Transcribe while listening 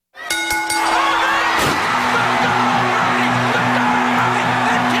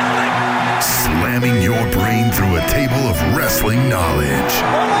wrestling knowledge.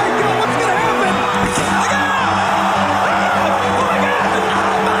 Oh my God, what's going to happen?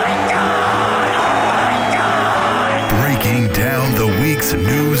 Breaking down the week's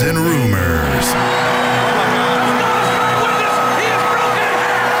news and rumors.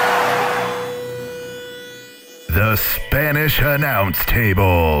 The Spanish Announce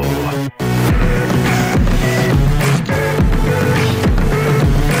Table.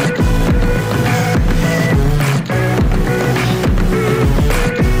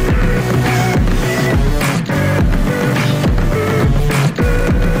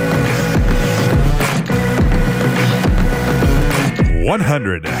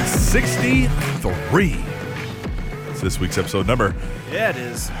 It's this week's episode number. Yeah, it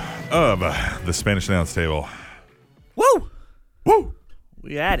is. Of the Spanish Announce Table. Woo! Woo!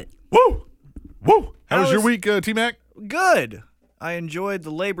 We had it. Woo! Woo! How was your was- week, T-Mac? Good. I enjoyed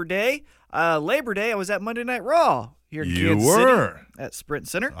the Labor Day. I was at Monday Night Raw here in You Kansas were. City at Sprint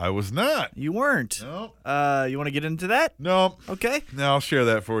Center. I was not. You weren't. No. You want to get into that? No. Okay. No, I'll share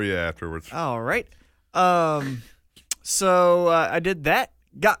that for you afterwards. All right. So I did that.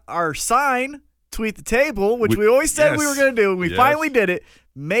 Got our sign, Tweet the Table, which we always said we were going to do. We finally did it.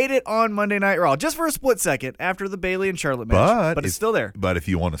 Made it on Monday Night Raw, just for a split second after the Bayley and Charlotte match. But it's still there. But if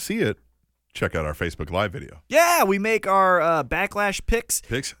you want to see it, check out our Facebook Live video. Yeah, we make our Backlash picks.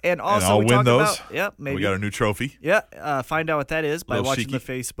 And And also I'll we win talk those. about, yep, maybe. We got a new trophy. Yeah, find out what that is by Little watching cheeky. the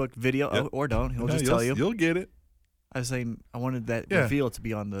Facebook video. Yep. Or don't. He'll No, just tell you. You'll get it. I was saying I wanted that Yeah. reveal to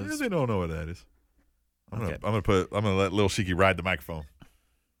be on Yeah, the. they don't know what that is. I'm Okay. gonna let Lil Sheiky ride the microphone.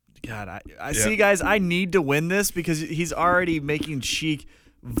 God, I see, guys. I need to win this because he's already making Sheik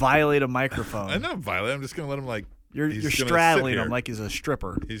violate a microphone. I'm not violent. I'm just gonna let him You're he's gonna straddling sit him here. like he's a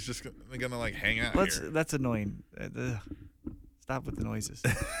stripper. He's just gonna like hang out here. That's annoying. Stop with the noises.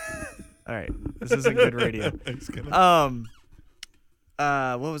 All right, this isn't good radio. He's gonna-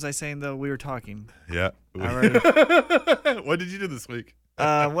 What was I saying though? We were talking. yeah. Already. What did you do this week?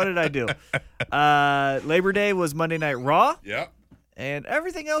 What did I do? Labor Day was Monday Night Raw, Yeah. and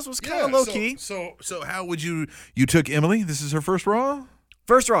everything else was kind of low key. So how would you took Emily? This is her first Raw?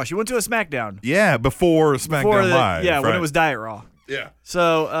 First Raw, she went to a SmackDown. Yeah, before SmackDown Before Live. yeah, when right? it was Diet Raw. Yeah.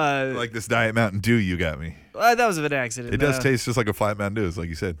 So Like this Diet Mountain Dew you got me. that was an accident. It does taste just like a flat Mountain Dew, it's like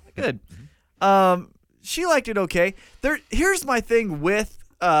you said. Good. She liked it okay. Here's my thing with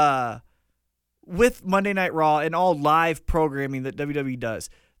Monday Night Raw and all live programming that WWE does.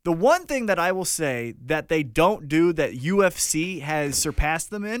 The one thing that I will say that they don't do that UFC has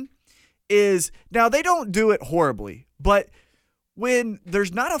surpassed them in is, now they don't do it horribly, but when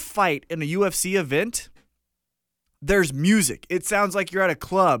there's not a fight in a UFC event, there's music. It sounds like you're at a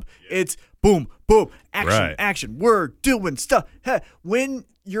club. It's boom, boom, action, Right. action. We're doing stuff. When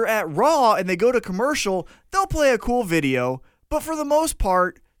you're at Raw and they go to commercial, they'll play a cool video, but for the most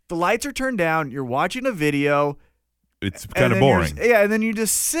part, the lights are turned down. You're watching a video. It's and kind of then you're boring. yeah, and then you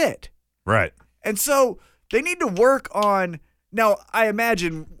just sit. Right. And so they need to work on. Now, I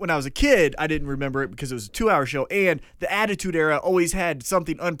imagine when I was a kid, I didn't remember it because it was a 2-hour show, and the Attitude Era always had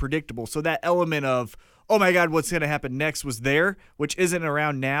something unpredictable. So that element of, oh my God, what's going to happen next was there, which isn't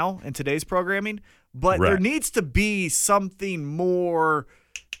around now in today's programming. But there Right. needs to be something more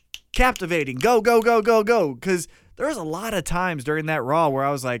captivating. Go, go, go, go, go. Because there was a lot of times during that Raw where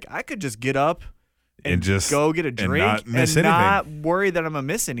I was like, I could just get up and just go get a and drink not miss anything. not worry that I'm going to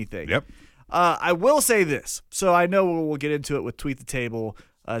miss anything. Yep. I will say this. So I know we'll get into it with Tweet the Table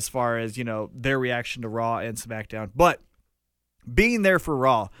as far as, their reaction to Raw and SmackDown. But being there for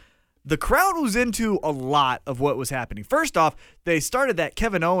Raw, the crowd was into a lot of what was happening. First off, they started that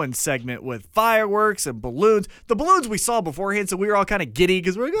Kevin Owens segment with fireworks and balloons. The balloons we saw beforehand, so we were all kind of giddy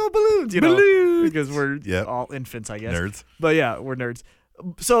because we're like, oh, balloons, Balloons. because we're Yep. all infants, I guess. Nerds. But yeah, we're nerds.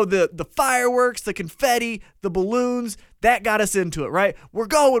 So the fireworks, the confetti, the balloons, that got us into it, right? We're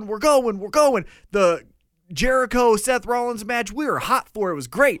going. The Jericho Seth Rollins match, we were hot for it. It was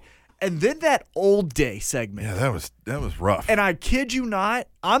great. And then that Old Day segment. Yeah, that was rough. And I kid you not,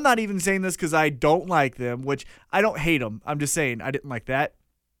 I'm not even saying this because I don't like them, which I don't hate them. I'm just saying I didn't like that.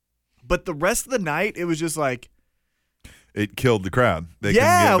 But the rest of the night, it was just like, it killed the crowd. They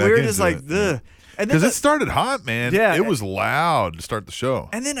yeah, couldn't get back we were into just like, it. ugh. And then Because it started hot, man. Yeah. It was loud to start the show.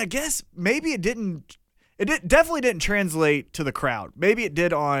 And then I guess maybe it definitely didn't translate to the crowd. Maybe it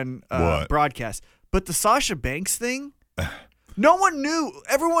did on What? broadcast. But the Sasha Banks thing, no one knew.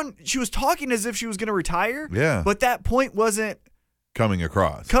 She was talking as if she was going to retire. Yeah. But that point wasn't Coming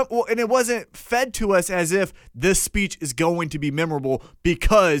across. and it wasn't fed to us as if this speech is going to be memorable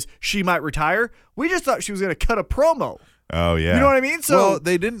because she might retire. We just thought she was going to cut a promo. Oh, yeah. You know what I mean? So well,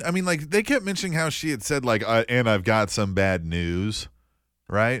 they didn't. I mean, like, they kept mentioning how she had said, like, and I've got some bad news,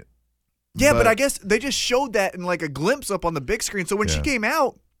 right? yeah, but I guess they just showed that in like a glimpse up on the big screen. So when she Yeah. came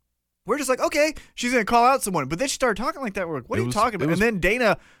out, we're just like, okay, she's gonna call out someone. But then she started talking like that. We're like, what are you talking about? And then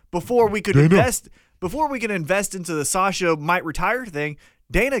Dana, before we could invest into the Sasha might retire thing,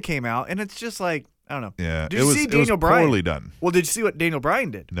 Dana came out, and it's just like, I don't know. Yeah. Did you see Daniel it was Bryan? poorly done. Well, did you see what Daniel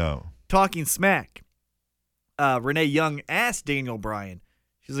Bryan did? No. Talking smack. Renee Young asked Daniel Bryan.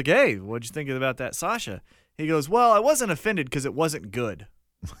 She's like, hey, what'd you think about that Sasha? He goes, well, I wasn't offended because it wasn't good.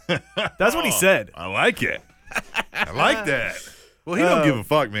 That's what he said. I like it. I like that. Well, he don't give a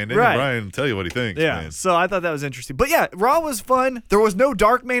fuck, man. Daniel right. Bryan will tell you what he thinks, Yeah, man. so I thought that was interesting. But yeah, Raw was fun. There was no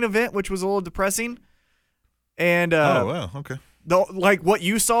dark main event, which was a little depressing. And Oh, wow. Okay. like what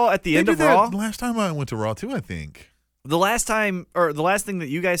you saw at the end They of did that Raw, last time I went to Raw, too, I think. the last thing that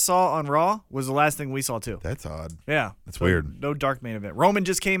you guys saw on Raw was the last thing we saw too. That's odd. Yeah, That's so weird. No dark main event. Roman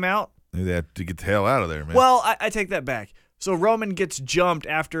just came out. Maybe they have to get the hell out of there, man. Well, I take that back. So Roman gets jumped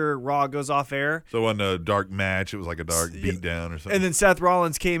after Raw goes off air. So it wasn't a dark match. It was like a dark beatdown or something. And then Seth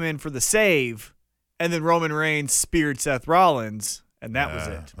Rollins came in for the save, and then Roman Reigns speared Seth Rollins, and that was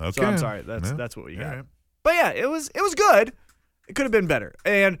it. Okay. So I'm sorry, that's Yeah. what we got. All right. But yeah, it was good. It could have been better,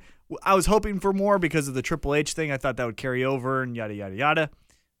 and I was hoping for more because of the Triple H thing. I thought that would carry over and yada yada yada.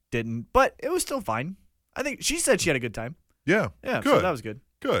 Didn't, but it was still fine. I think she said she had a good time. Yeah. Yeah, Good. so that was good.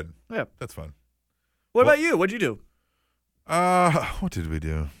 Good. Yeah. That's fun. What about you? What'd you do? What did we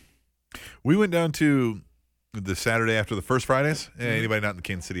do? We went down to the Saturday after the First Fridays. Anybody not in the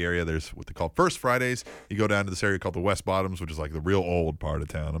Kansas City area, there's what they call First Fridays. You go down to this area called the West Bottoms, which is like the real old part of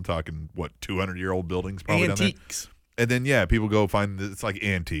town. I'm talking, 200-year-old buildings probably Antiques. down there. And then, yeah, people go find, it's like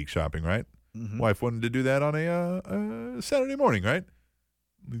antique shopping, right? Mm-hmm. Wife wanted to do that on a Saturday morning, right?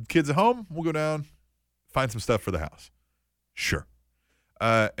 Kids at home, we'll go down, find some stuff for the house. Sure.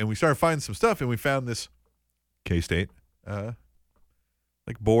 And we started finding some stuff, and we found this K-State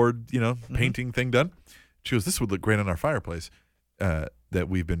like board, painting thing done. She goes, this would look great on our fireplace that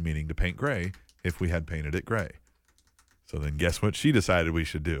we've been meaning to paint gray if we had painted it gray. So then guess what she decided we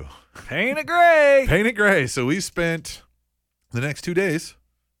should do? Paint it gray. Paint it gray. So we spent the next 2 days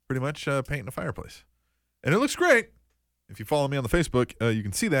pretty much painting a fireplace. And it looks great. If you follow me on the Facebook, you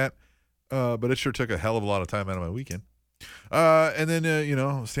can see that. But it sure took a hell of a lot of time out of my weekend. And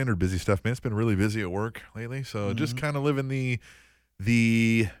then, standard busy stuff, man. It's been really busy at work lately. So just kind of living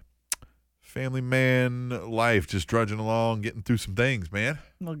the family man life, just drudging along, getting through some things, man.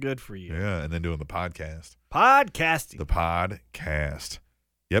 Well, good for you. Yeah, and then doing the podcast. Podcasting. The podcast.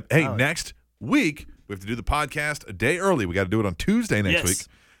 Yep. Hey, next week, we have to do the podcast a day early. We got to do it on Tuesday next week.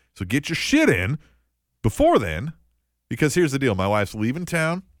 So get your shit in before then, because here's the deal. My wife's leaving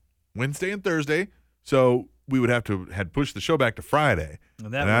town Wednesday and Thursday, so we would have to pushed the show back to Friday.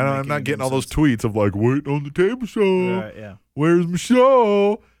 And I'm not getting all those tweets of like, wait on the table show. Right, yeah. Where's my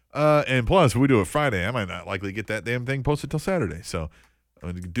show? And plus, if we do it Friday, I might not likely get that damn thing posted till Saturday. So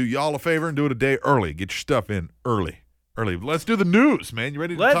I'm going to do y'all a favor and do it a day early. Get your stuff in early. Let's do the news, man. You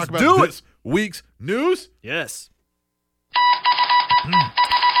ready to talk about this week's news? Yes.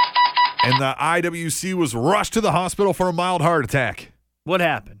 And the IWC was rushed to the hospital for a mild heart attack. What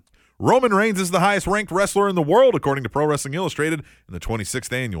happened? Roman Reigns is the highest-ranked wrestler in the world, according to Pro Wrestling Illustrated, in the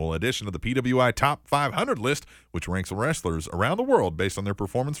 26th annual edition of the PWI Top 500 list, which ranks wrestlers around the world based on their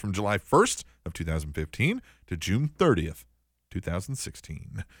performance from July 1st of 2015 to June 30th,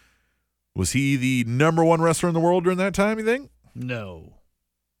 2016. Was he the number one wrestler in the world during that time, you think? No.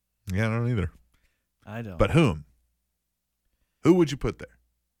 Yeah, I don't either. I don't. But whom? Who would you put there?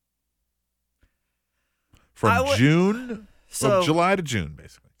 From July to June,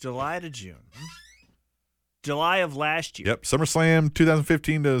 basically. July to June. July of last year. Yep, SummerSlam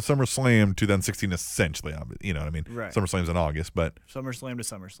 2015 to SummerSlam 2016, essentially. You know what I mean? Right. SummerSlam's in August, but SummerSlam to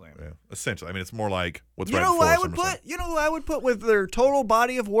SummerSlam. yeah, essentially. I mean, it's more like what's You right know who before I would SummerSlam. put? You know who I would put with their total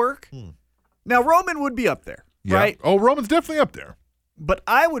body of work? Now, Roman would be up there, Yeah. right? Oh, Roman's definitely up there. But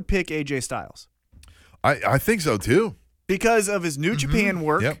I would pick AJ Styles I think so, too. because of his New Japan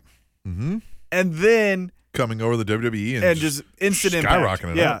work. Yep. Mm-hmm. And then Coming over the WWE and just instant impact.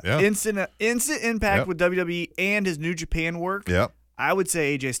 skyrocketing it up. Yeah. Instant impact Yep. with WWE and his New Japan work. Yep. I would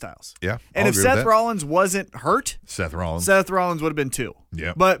say AJ Styles. Yeah. And I'll if agree with Seth that. Rollins wasn't hurt, Seth Rollins. Seth Rollins would have been 2.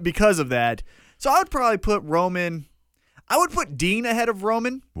 Yeah. But because of that, so I would probably put Roman. I would put Dean ahead of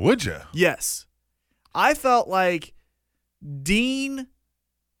Roman. Would you? Yes. I felt like Dean.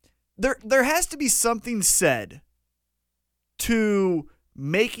 There has to be something said to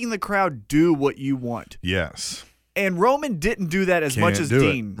making the crowd do what you want. Yes. And Roman didn't do that as much as Can't do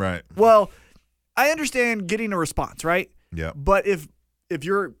it. Dean. Right. Well, I understand getting a response, right? Yeah. But if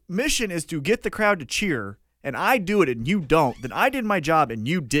your mission is to get the crowd to cheer, and I do it and you don't, then I did my job and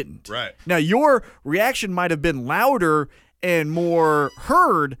you didn't. Right. Now, your reaction might have been louder and more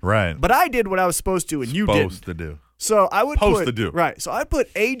heard. Right. But I did what I was supposed to and you didn't. Supposed to do. So I would Supposed put to do. Right. So I'd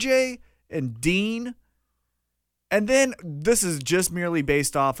put AJ and Dean. And then this is just merely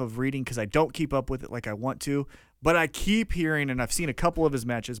based off of reading because I don't keep up with it like I want to. But I keep hearing, and I've seen a couple of his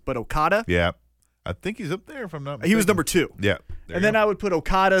matches, but Okada, Yeah. I think he's up there if I'm not mistaken. he was number 2. Yeah. And then I would put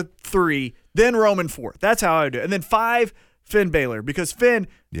Okada 3, then Roman 4. That's how I would do it. And then 5, Finn Balor, because Finn,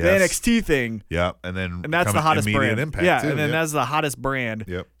 Yes. the NXT thing, Yeah. And then and that's the coming hottest immediate brand. Impact yeah, too. and then Yep. that's the hottest brand.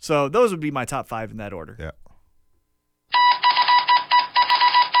 Yep. So those would be my top 5 in that order. Yeah.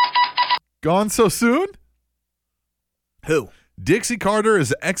 Gone so soon? Who? Dixie Carter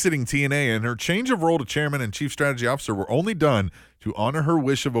is exiting TNA, and her change of role to chairman and chief strategy officer were only done to honor her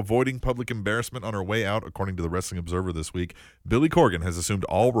wish of avoiding public embarrassment on her way out, according to the Wrestling Observer this week. Billy Corgan has assumed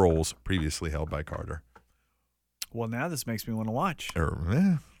all roles previously held by Carter. Well, now this makes me want to watch.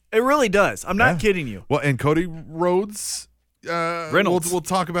 Yeah. It really does. I'm not Yeah. kidding you. Well, and Cody Rhodes. Reynolds. We'll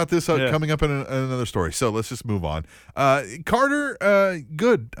talk about this Yeah. coming up in another story. So let's just move on. Carter,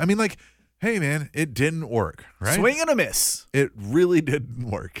 good. I mean, like, hey, man, it didn't work, right? Swing and a miss. It really didn't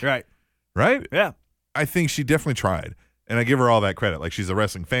work, Right. right? Yeah. I think she definitely tried, and I give her all that credit. Like, she's a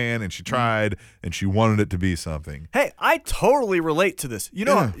wrestling fan, and she tried, and she wanted it to be something. Hey, I totally relate to this. You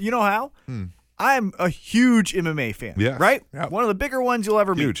know, Yeah. you know how? I'm a huge MMA fan. Yes. Right? Yeah. One of the bigger ones you'll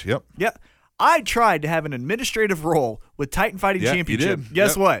ever meet. Huge, yep. Yeah. I tried to have an administrative role with Titan Fighting Yeah, you Championship. did.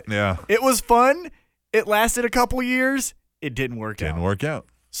 Guess Yep. what? Yeah. It was fun. It lasted a couple years. It didn't work Didn't out. work out.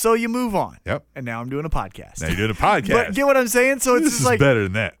 So you move on. Yep. And now I'm doing a podcast. Now you're doing a podcast. But get what I'm saying? So it's this just is like, better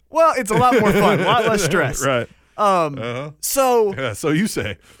than that. well, it's a lot more fun, a lot less stress. Right. Uh-huh. So, Yeah, so you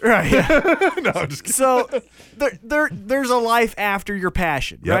say. right. Yeah. No, I'm just kidding. So there's a life after your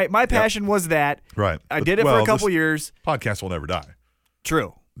passion, Yep, right? My yep. passion was that. Right. I But- did it for well, a couple this years. Podcast will never die.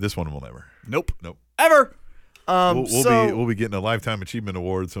 True. This one will never. Nope. Nope. Ever. We'll be getting a Lifetime Achievement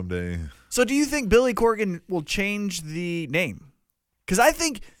Award someday. So do you think Billy Corgan will change the name? Because I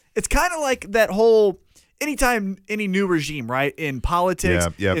think it's kind of like that whole anytime any new regime, right, in politics,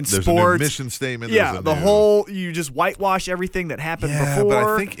 Yeah. in There's sports, a new mission statement. yeah, there's a the new- whole you just whitewash everything that happened Yeah, before. but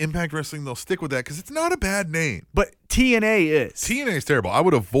I think Impact Wrestling they'll stick with that because it's not a bad name. But TNA is. TNA is terrible. I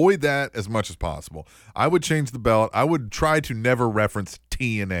would avoid that as much as possible. I would change the belt. I would try to never reference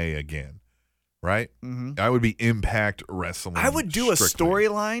TNA again. Right? Mm-hmm. I would be Impact Wrestling. I would do a strictly.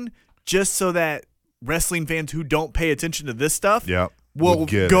 storyline just so that wrestling fans who don't pay attention to this stuff Yeah, will would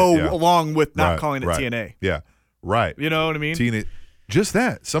get go it, yeah. along with not Right, calling it right. TNA. Yeah, right. You know what I mean? TNA. Just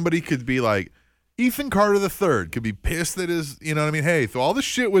that. Somebody could be like, Ethan Carter III could be pissed that his, you know what I mean? Hey, through all this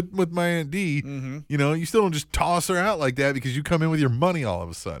shit with my Aunt D, you know, you still don't just toss her out like that because you come in with your money all of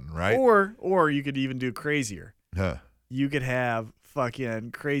a sudden, right? Or you could even do crazier. Huh. You could have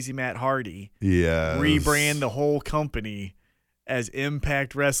fucking crazy Matt Hardy Yeah. rebrand the whole company as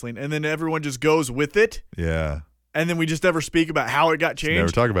Impact Wrestling, and then everyone just goes with it, Yeah. and then we just never speak about how it got changed. Never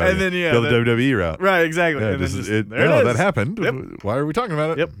talk about and it. then yeah, Go the then- WWE route. right, exactly. Yeah, and then just, just, it, there no, it is. that happened. Yep. Why are we talking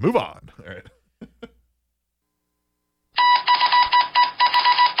about it? Yep. Move on. All right.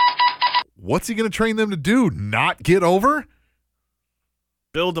 What's he going to train them to do? Not get over?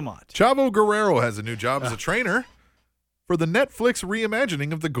 Bill DeMott. Chavo Guerrero has a new job as a trainer for the Netflix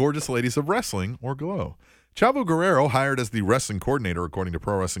reimagining of the Gorgeous Ladies of Wrestling, or GLOW. Chavo Guerrero, hired as the wrestling coordinator, according to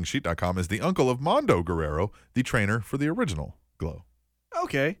ProWrestlingSheet.com, is the uncle of Mondo Guerrero, the trainer for the original GLOW.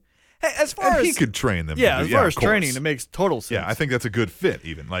 Okay. Hey, as far And as he could train them. yeah, to as do- far of as course. training, it makes total sense. Yeah, I think that's a good fit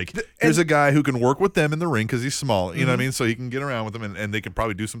even. Like, here's a guy who can work with them in the ring because he's small, you know what I mean? So he can get around with them, and they can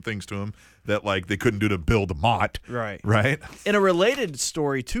probably do some things to him that, like, they couldn't do to Bill DeMott. Right. Right? In a related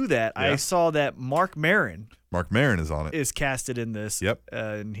story to that, Yeah. I saw that Mark Maron Mark Maron is on it. is casted in this. Yep.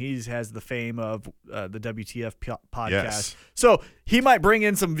 And he has the fame of the WTF podcast. Yes. So he might bring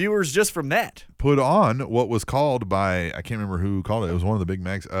in some viewers just from that. Put on what was called by, I can't remember who called it. It was one of the big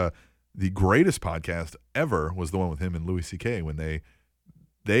mags. The greatest podcast ever was the one with him and Louis C.K. when they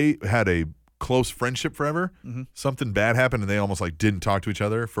had a close friendship forever. Mm-hmm. Something bad happened and they almost like didn't talk to each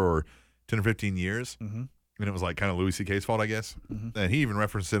other for 10 or 15 years. Mm-hmm. And it was like kind of Louis C.K.'s fault, I guess. Mm-hmm. And he even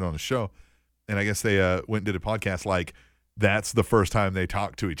referenced it on his show. And I guess they went and did a podcast like that's the first time they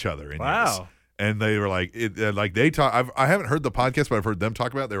talked to each other in years. Wow. And they were like, like they talk. I haven't heard the podcast, but I've heard them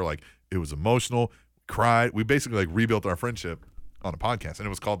talk about it. They were like, it was emotional, cried. We basically like rebuilt our friendship on a podcast, and it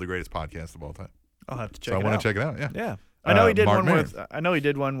was called the greatest podcast of all time. I'll have to check So I it want out. to check it out. Yeah. Yeah. I know he did Mark one Maron. with I know he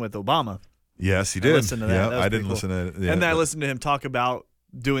did one with Obama. Yes, he I did. listened to that. Yeah, That was I didn't pretty listen to it. Yeah, and then I but- listened to him talk about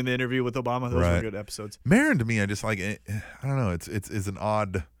doing the interview with Obama. Those Right. were good episodes. Maron to me, I just like it. I don't know. It's an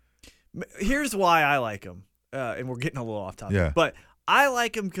odd. Here's why I like him, and we're getting a little off topic. Yeah. But I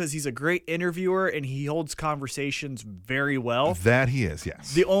like him because he's a great interviewer and he holds conversations very well. That he is,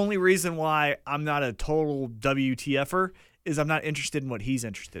 yes. The only reason why I'm not a total WTFer is I'm not interested in what he's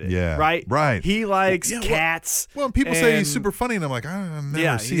interested in. Yeah, Right? right. He likes Yeah, well- cats. Well, people say he's and- super funny, and I'm like, I never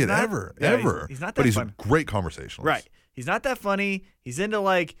Yeah, see he's it not- ever. yeah, he's not that But he's fun. a great conversationalist. Right. He's not that funny. He's into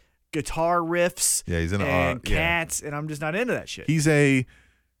like guitar riffs Yeah, he's into and yeah. cats, and I'm just not into that shit. He's a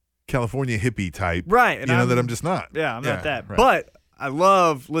California hippie type. Right, and you know, I'm- that I'm just not. Yeah, I'm not that. right. But I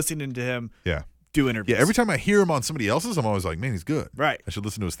love listening to him yeah. do interviews. Yeah, every time I hear him on somebody else's, I'm always like, man, he's good. Right. I should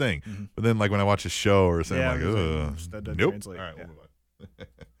listen to his thing. But then, like, when I watch his show or something, Yeah, I'm I'm like, just like, ugh. that doesn't Nope. translate. All right, Yeah. we'll move on.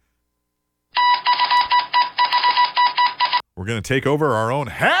 We're going to take over our own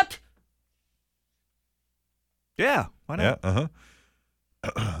hat. Yeah, why not? Yeah,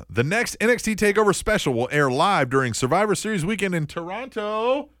 The next NXT TakeOver special will air live during Survivor Series weekend in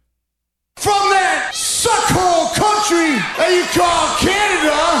Toronto. From that suckhole country that you call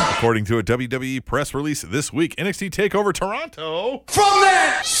Canada. According to a WWE press release this week, NXT TakeOver Toronto From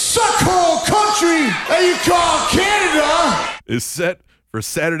that suckhole country that you call Canada. is set for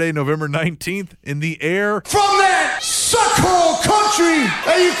Saturday, November 19th in the Air From that suckhole country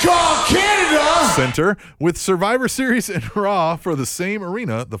that you call Canada. Center with Survivor Series and Raw for the same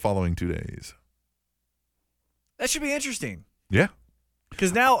arena the following 2 days. That should be interesting. Yeah.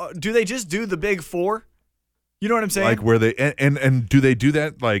 Because now, do they just do the big four? You know what I'm saying? Like where they and do they do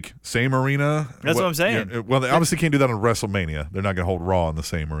that like same arena? That's what I'm saying. Yeah, well, they obviously can't do that on WrestleMania. They're not going to hold Raw in the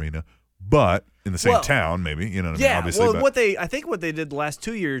same arena, but in the same Well, town, maybe. You know what I mean? yeah. Obviously, Well, but, I think what they did the last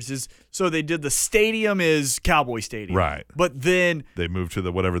 2 years is so they did the stadium is Cowboy Stadium, Right. But then they moved to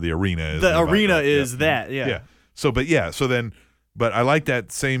the whatever the arena is. the arena Right. is Yeah. that, yeah. Yeah. So, but I like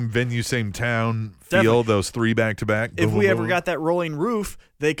that same venue, same town feel. Definitely. Those three back to back. If we ever got that rolling roof,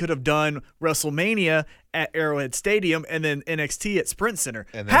 they could have done WrestleMania at Arrowhead Stadium and then NXT at Sprint Center.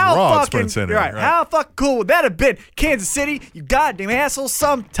 And then Raw at Sprint Center, Right. right. How fucking cool would that have been? Kansas City, you goddamn assholes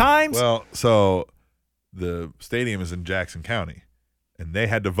sometimes. Well, so the stadium is in Jackson County, and they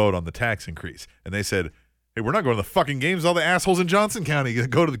had to vote on the tax increase, and they said, "Hey, we're not going to the fucking games. All the assholes in Johnson County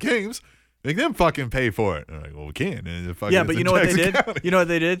go to the games. Make them fucking pay for it." And I'm like, well, we can. And yeah, but you know what they did? County. You know what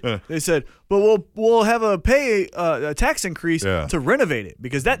they did? Yeah. They said, "But we'll have a tax increase Yeah. to renovate it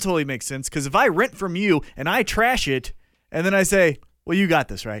because that totally makes sense. Because if I rent from you and I trash it, and then I say, well, you got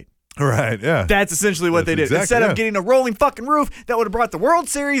this, right? Right? Yeah. That's essentially what That's they did. exactly, Instead yeah. of getting a rolling fucking roof that would have brought the World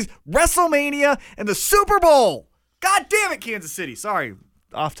Series, WrestleMania, and the Super Bowl. God damn it, Kansas City. Sorry,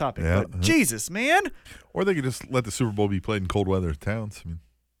 off topic. Yeah, But Jesus, man. Or they could just let the Super Bowl be played in cold weather towns. I mean,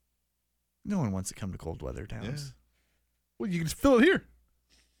 No one wants to come to cold weather towns. well, you can just fill it here.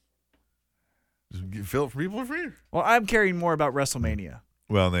 Just fill it for people for here. Well, I'm caring more about WrestleMania.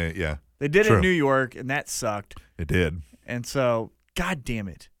 Well, They did it True. in New York, and that sucked. it did. And so, God damn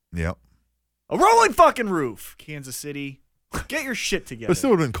it. Yep. A rolling fucking roof, Kansas City. Get your shit together. But it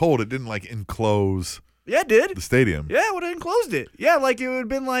still would have been cold. It didn't like enclose yeah, it did. the stadium. Yeah, it would have enclosed it. Yeah, like it would have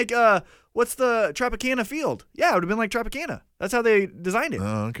been like, what's the Tropicana Field? Yeah, it would have been like Tropicana. That's how they designed it.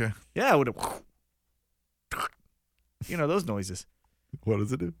 Oh, okay. Yeah, it would have. You know, those noises. What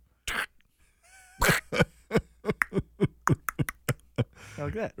does it do?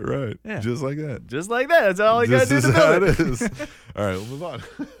 Like that. Right. Yeah. Just like that. Just like that. That's all you got to This do is to how build it it. is. All right, we'll move on.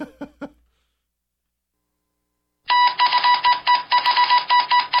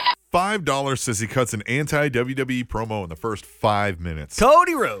 $5 says he cuts an anti-WWE promo in the first 5 minutes.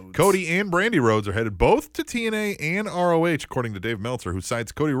 Cody Rhodes. Cody and Brandy Rhodes are headed both to TNA and ROH, according to Dave Meltzer, who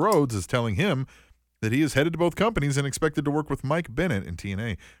cites Cody Rhodes as telling him that he is headed to both companies and expected to work with Mike Bennett in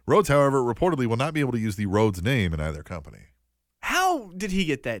TNA. Rhodes, however, reportedly will not be able to use the Rhodes name in either company. How did he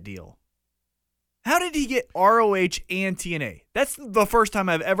get that deal? How did he get ROH and TNA? That's the first time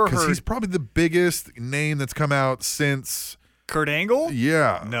I've ever Because heard. he's probably the biggest name that's come out since, Kurt Angle?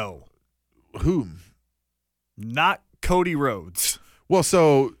 yeah. No. Who? Not Cody Rhodes. Well,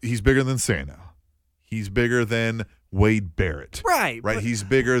 so he's bigger than Sandow. He's bigger than Wade Barrett. Right. Right. but He's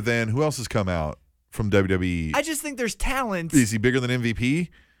bigger than who else has come out from WWE? I just think there's talent. Is he bigger than MVP?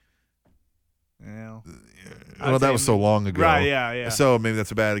 Well, Well, that was so long ago. Right, yeah. So maybe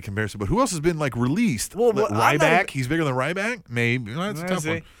that's a bad comparison. But who else has been like released? Well, Like, I'm not Ryback. even- He's bigger than Ryback. Maybe that's a I tough see.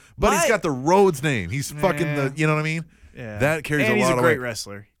 one. But he's My- got the Rhodes name. He's fucking Yeah. the. You know what I mean? Yeah. That carries and a lot he's of a great weight.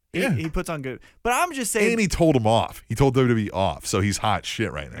 wrestler. Yeah. He puts on good. But I'm just saying. And he told him off. He told WWE off. So he's hot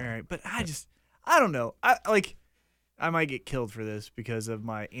shit right all now. right, but I don't know. I might get killed for this because of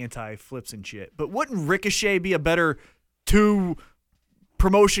my anti-flips and shit. But wouldn't Ricochet be a better 2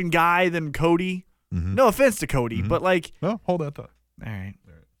 promotion guy than Cody. Mm-hmm. No offense to Cody, but like, No, hold that thought. all right.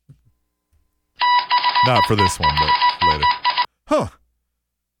 Not for this one, but later. Huh.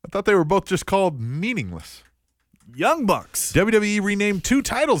 I thought they were both just called meaningless. Young Bucks. WWE renamed 2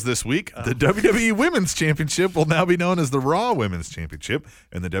 titles this week. The WWE Women's Championship will now be known as the Raw Women's Championship,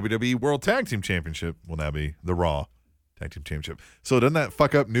 and the WWE World Tag Team Championship will now be the Raw Tag Team Championship. So doesn't that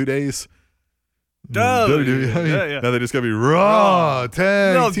fuck up New Day's? WWE? Yeah. Now they just got to be Raw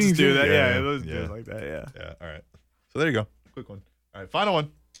Tag They'll Team just do that. Championship. Yeah, let's do it like that. Yeah. Yeah, all right. So there you go. Quick one. All right, final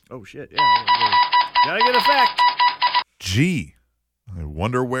one. Oh shit. Yeah. Gotta get a fact. G. I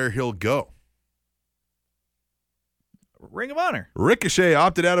wonder where he'll go. Ring of Honor. Ricochet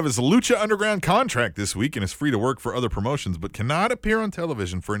opted out of his Lucha Underground contract this week and is free to work for other promotions, but cannot appear on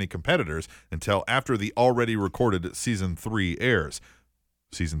television for any competitors until after the already recorded Season 3 airs.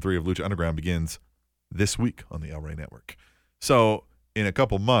 Season 3 of Lucha Underground begins this week on the El Rey Network. So in a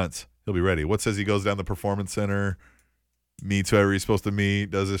couple months, he'll be ready. What says he goes down the Performance Center, meets whoever he's supposed to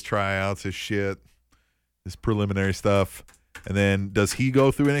meet, does his tryouts, his shit, his preliminary stuff, and then does he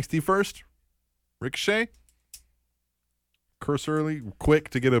go through NXT first? Ricochet? Cursorily, quick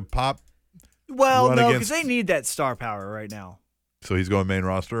to get a pop. Well, Run no, against- because they need that star power right now. So he's going main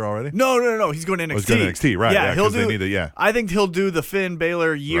roster already? No. He's going to NXT. Oh, he's going to NXT, right? Yeah, he'll 'cause do. They need it, I think he'll do the Finn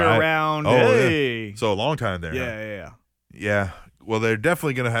Balor year Right. round. Oh, hey. yeah. So a long time there. huh? Yeah. Yeah. Well, they're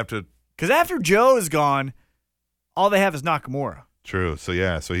definitely going to have to. Because after Joe is gone, all they have is Nakamura. True. So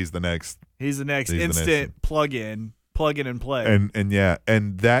yeah. So he's the next. He's the next He's the instant next plug in and play. And yeah,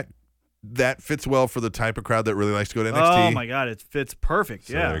 and that fits well for the type of crowd that really likes to go to NXT. Oh my god, it fits perfect.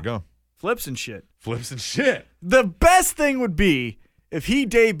 So yeah. there you go. Flips and shit. Flips and shit. The best thing would be if he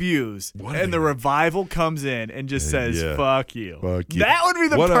debuts What and are the they- revival comes in and just says, yeah. "Fuck you." Fuck you. That would be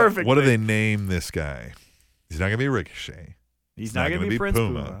the What perfect. What do they thing. name this guy? He's not going to be Ricochet. He's not going to be Prince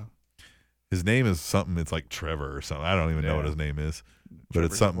Puma. His name is something. It's like Trevor or something. I don't even know what his name is, but Trevor's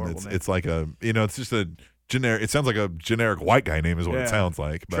it's a something. horrible name. It's like a it's just a generic. It sounds like a generic white guy name is what Yeah. it sounds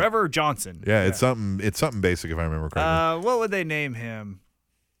like. But Trevor Johnson. yeah, it's something. It's something basic if I remember correctly. What would they name him?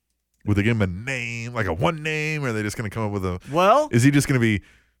 Would they give him a name, like a one name, or are they just going to come up with a? Well, Is he just going to be?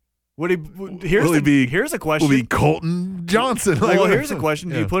 would he? will he be? Here's a Will question. be Colton Johnson? Like, well, what- here's a question.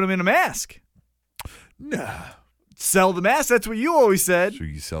 Do you put him in a mask? Nah. Sell the mask. That's what you always said. Sure,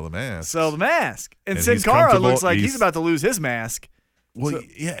 you sell the mask. Sell the mask. And And Sin he's Cara comfortable. looks like he's He's- about to lose his mask. Well, So-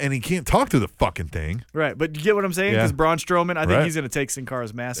 yeah, and he can't talk through the fucking thing. Right, but you get what I'm saying? Yeah. Because Braun Strowman, I think Right. he's going to take Sin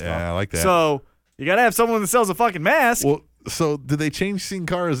Cara's mask off. Yeah, I like that. So you got to have someone that sells a fucking mask. Well, so did they change Sin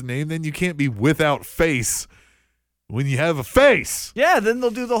Cara's name? Then you can't be without face when you have a face. Yeah, then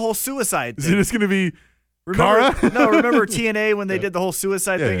they'll do the whole suicide Is thing. it just going to be Remember, Cara? no, remember TNA when they did the whole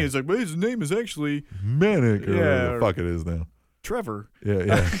suicide Yeah, thing? yeah. He's like, well, his name is actually Manic or Yeah, whatever the fuck it is now? Trevor. Yeah,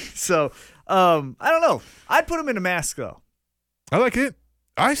 yeah. So, I don't know. I'd put him in a mask, though. I like it.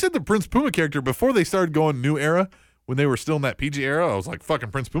 I said the Prince Puma character before they started going new era, when they were still in that PG era. I was like, fucking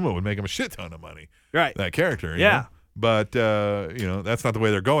Prince Puma would make him a shit ton of money. Right. That character. you Yeah. know? But, that's not the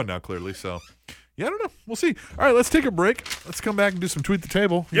way they're going now, clearly. So, yeah, I don't know. We'll see. All right, let's take a break. Let's come back and do some Tweet the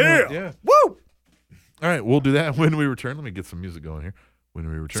Table. You know, yeah. Woo! All right, we'll do that when we return. Let me get some music going here. When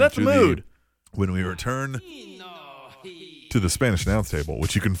we return Set the mood. When we return to the Spanish Announce Table,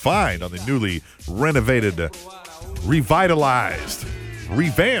 which you can find on the newly renovated, revitalized,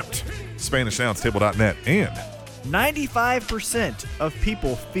 revamped SpanishAnnounceTable.net and 95% of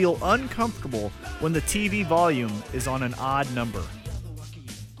people feel uncomfortable when the TV volume is on an odd number.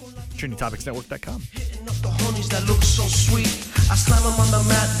 TrinityTopicsNetwork.com. The homies that look so sweet, I slam them on the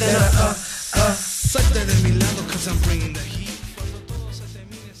mat, then Salte de mi lado, 'cause I'm bringing the heat.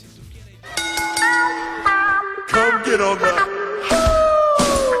 Come get on the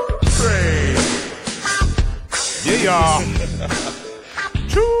train. yeah, y'all.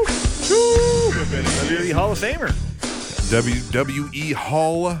 Choo, choo. WWE Hall of Famer. WWE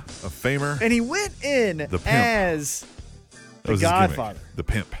Hall of Famer. And he went in The pimp. as That the was his gimmick. Godfather. The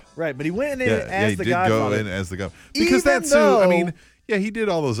pimp. Right, but he went in Yeah, as he the did Godfather. go in as the Godfather. Because Even that's who, I though- mean, yeah, he did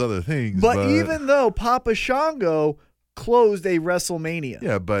all those other things. but even though Papa Shango closed a WrestleMania.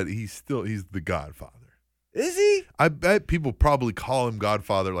 yeah, but he's the Godfather. Is he? I bet people probably call him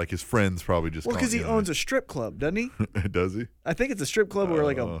Godfather, like his friends probably just Well, call because him, he owns a strip club, doesn't he? Does he? I think it's a strip club or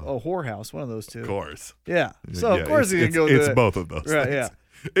like a whorehouse, one of those two. Of course. Yeah. So, Yeah, of course, it's, he's going to go It's do it. both of those. Right, things. yeah.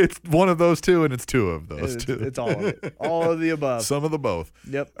 It's one of those two, and it's two of those It's, two. it's all of it. All of the above. Some of the both.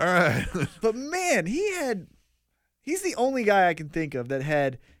 Yep. All right. But man, he's the only guy I can think of that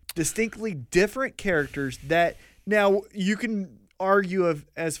had distinctly different characters that now you can argue of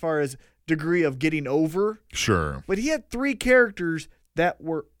as far as degree of getting over, Sure. but he had three characters that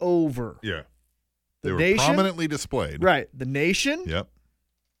were over. Yeah. They The were Nation? prominently displayed. Right. The Nation, Yep.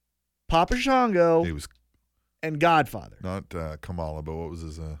 Papa Shango, He was and Godfather. not Kamala, but what was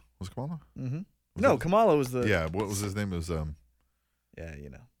his was Kamala? Mm-hmm. Was No, it- Kamala was the. Yeah, what was his name? Yeah, you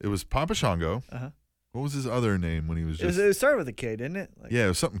know. It was Papa Shango. Uh huh. What was his other name when he was just It started with a K, didn't it? Like, Yeah, it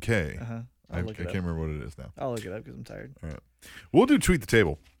was something K. Uh huh. I I'll look it can't up. remember what it is now. I'll look it up because I'm tired. All right. We'll do Tweet the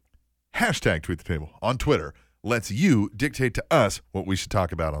Table. Hashtag Tweet the Table on Twitter lets you dictate to us what we should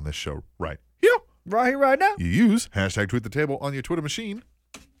talk about on this show right here. Right here, right now. You use hashtag Tweet the Table on your Twitter machine,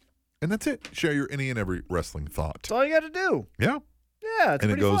 and that's it. Share your any and every wrestling thought. That's all you got to do. Yeah. Yeah, it's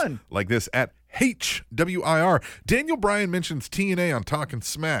And it pretty goes fun. like this at HWIR. Daniel Bryan mentions TNA on Talking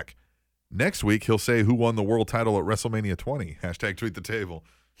Smack. Next week, he'll say who won the world title at WrestleMania 20. Hashtag Tweet the Table.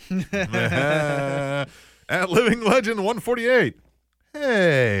 At Living Legend 148.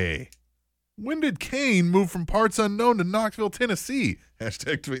 Hey, when did Kane move from parts unknown to Knoxville, Tennessee?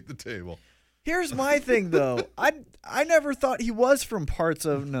 Hashtag Tweet the Table. Here's my thing, though. I never thought he was from parts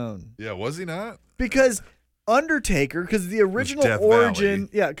unknown Yeah, was he not? because Undertaker, because the original Death origin,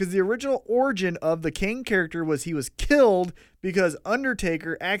 Valley. because the original origin of the Kane character was he was killed because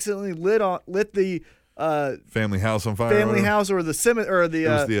Undertaker accidentally lit the Family house on fire. or family whatever? house or the cemetery or the It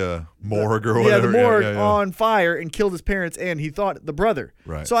was the morgue or yeah, whatever. the morgue yeah. on fire and killed his parents, and he thought the brother.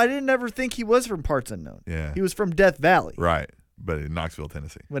 Right. So I didn't ever think he was from parts unknown. Yeah. He was from Death Valley. Right, but in Knoxville,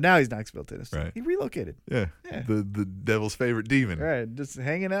 Tennessee. But now he's Knoxville, Tennessee. Right. He relocated. Yeah, Yeah. the devil's favorite demon. Right, just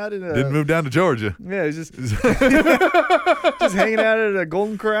hanging out in a. Didn't move down to Georgia. Yeah, he's just just hanging out at a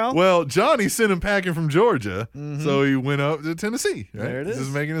Golden Corral. Well, Johnny sent him packing from Georgia, so he went up to Tennessee. Right? There it He's is.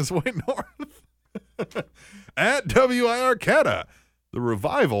 just making his way north. At WIR Cata, the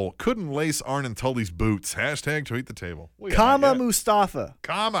Revival couldn't lace Arn and Tully's boots. Hashtag Tweet the Table. What you got? Kama Yeah. Mustafa.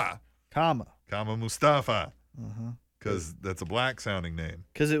 Kama. Kama. Kama Mustafa. Because that's a black sounding name.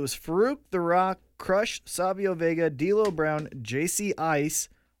 Because it was Farouk, The Rock, Crush, Sabio Vega, D'Lo Brown, JC Ice,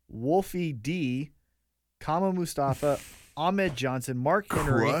 Wolfie D, Kama Mustafa, Ahmed Johnson, Mark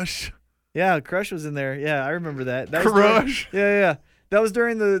Henry. Crush. Yeah, Crush was in there. Yeah, I remember that. That was Crush. yeah. That was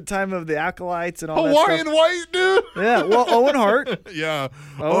during the time of the Acolytes and all that Hawaiian stuff. white dude. Yeah, well, Owen Hart, Yeah.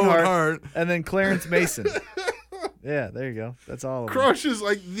 Owen Owen Hart. Hart. and then Clarence Mason. Yeah, there you go. That's all of them. Crush is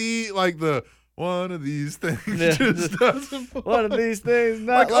like the one of these things Yeah. just doesn't. One of these things,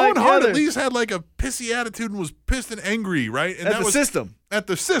 not Like like Owen the Hart other. at least had like a pissy attitude and was pissed and angry, right? And At that the was system. at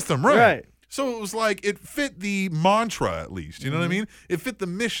the system, right? Right. So it was like it fit the mantra at least. You know what I Mm-hmm. mean? It fit the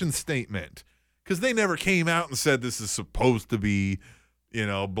mission statement because they never came out and said this is supposed to be,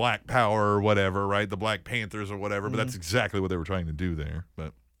 Black Power or whatever, right? The Black Panthers or whatever. But Mm-hmm. that's exactly what they were trying to do there.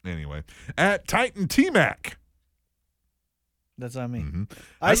 But anyway, at Titan T-Mac. That's what I mean. Mhm.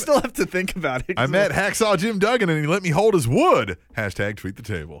 I still have to think about it. I 'cause met Hacksaw Jim Duggan and he let me hold his wood. Hashtag Tweet the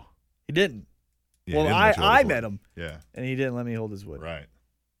Table. He didn't. Yeah, Well, he didn't let you hold I his met wood. him, Yeah, and he didn't let me hold his wood. right.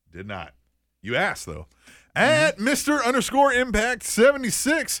 Did not. You asked though. At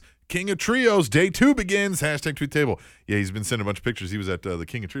Mr_Impact76, King of Trios, day 2 begins. Hashtag Tweet Table. Yeah, he's been sending a bunch of pictures. He was at the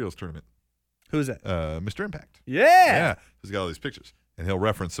King of Trios tournament. Who's that? Mr. Impact. Yeah. Yeah, he's got all these pictures, and he'll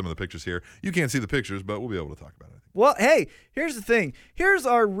reference some of the pictures here. You can't see the pictures, but we'll be able to talk about it. I think. Well, hey, here's the thing. Here's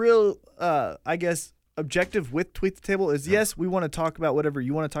our real, I guess, objective with Tweet the Table is yes, we want to talk about whatever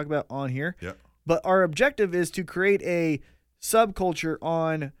you want to talk about on here. Yep. But our objective is to create a subculture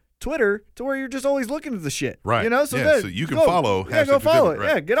on Twitter to where you're just always looking at the shit. Right. You know? So, Yeah, good. so you can Go. follow Yeah, hashtag go Tweet follow it. Table,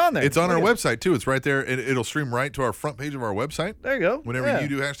 right. Yeah, get on there. It's on our Look at it. website too. It's right there. It'll stream right to our front page of our website. There you go. Whenever Yeah. you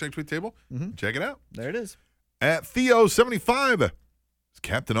do hashtag Tweet Table, check it out. There it is. At Theo75, is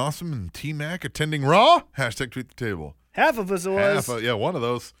Captain Awesome and T-Mac attending Raw? Hashtag Tweet the Table. Half of us was. One of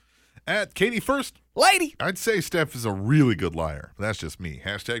those. At Katie First, Lady. I'd say Steph is a really good liar. That's just me.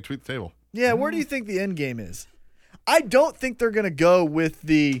 Hashtag Tweet the Table. Yeah, where do you think the end game is? I don't think they're going to go with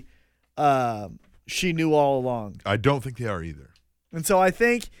the she knew all along. I don't think they are either. And so I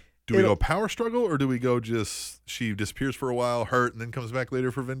think Do we it'll- go power struggle or do we go just she disappears for a while, hurt, and then comes back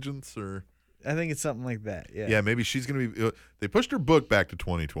later for vengeance? Or I think it's something like that. Yeah. yeah, maybe she's going to be. They pushed her book back to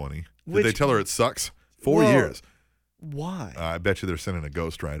 2020. Did Which- they tell her it sucks? 4 Well, years. Why? I bet you they're sending a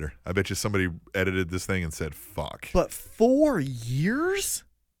ghostwriter. I bet you somebody edited this thing and said, fuck. But 4 years?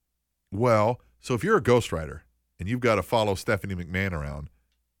 Well, so if you're a ghostwriter and you've got to follow Stephanie McMahon around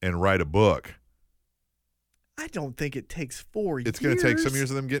and write a book, I don't think it takes 4 years. it's going to take some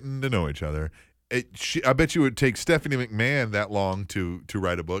years of them getting to know each other. I bet you it would take Stephanie McMahon that long to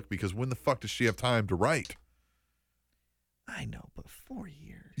write a book because when the fuck does she have time to write? I know, but 4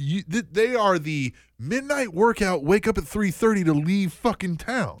 years. They are the midnight workout, wake up at 3:30 to leave fucking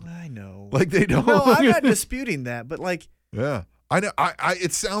town. I know. Like they don't. No, I'm not disputing that, but like, Yeah. I know.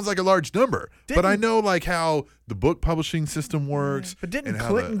 It sounds like a large number, but I know like how the book publishing system works. But didn't and how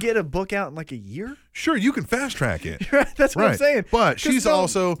Clinton get a book out in like a year? Sure, you can fast track it. That's what I'm saying. But she's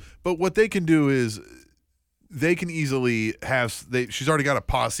also. But what they can do is, they can easily have. She's already got a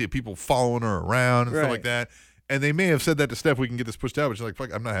posse of people following her around and stuff like that. And they may have said that to Steph, we can get this pushed out. But she's like,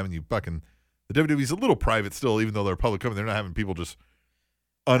 fuck, I'm not having you fucking. The WWE's a little private still, even though they're a public company. They're not having people just.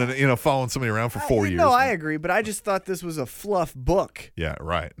 Following somebody around for 4 years. No, I agree, but I just thought this was a fluff book. Yeah,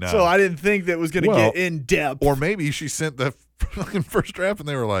 right. No. So I didn't think that was going to get in depth. Or maybe she sent the fucking first draft and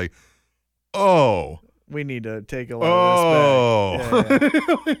they were like, oh. We need to take a lot of this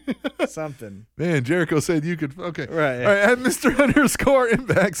back. Yeah. Something. Man, Jericho said you could. Okay. Right. All right. At Mr.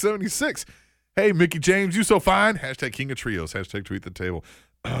 Impact 76. Hey, Mickey James, you so fine. Hashtag King of Trios. Hashtag tweet the table.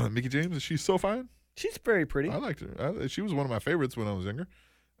 Mickey James, is she so fine? She's very pretty. I liked her. She was one of my favorites when I was younger.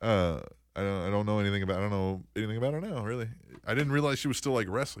 I don't know anything about. I don't know anything about her now. Really, I didn't realize she was still like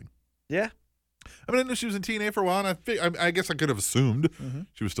wrestling. Yeah. I mean, I knew she was in TNA for a while, and I guess I could have assumed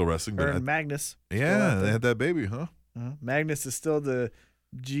she was still wrestling. Her But and Magnus. yeah, they had that baby, huh? Magnus is still the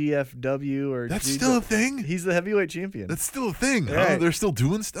GFW or. That's still a thing. He's the heavyweight champion. That's still a thing. Huh? Right. They're still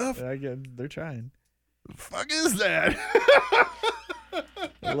doing stuff. They're trying. The fuck is that?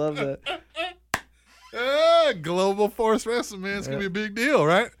 I love that. Global Force Wrestling, man. It's gonna be a big deal,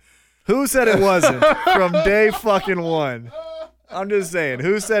 right? Who said it wasn't from day fucking one? I'm just saying.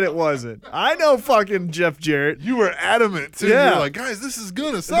 Who said it wasn't? I know fucking Jeff Jarrett. You were adamant too. Yeah. You're like, guys, this is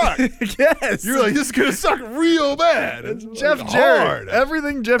gonna suck. Yes. You're like, this is gonna suck real bad. It's Like, Jeff hard. Jarrett.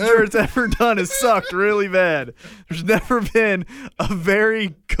 Everything Jeff Jarrett's ever done has sucked really bad. There's never been a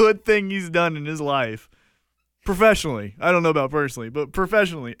very good thing he's done in his life. Professionally. I don't know about personally, but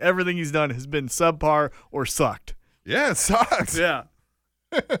professionally, everything he's done has been subpar or sucked. Yeah, it sucks. Yeah.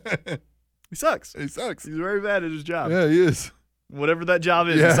 He sucks. He sucks. He's very bad at his job. Yeah, he is. Whatever that job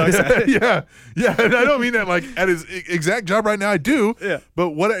is, Yeah, he sucks at it. yeah. And I don't mean that like at his exact job right now. I do. Yeah.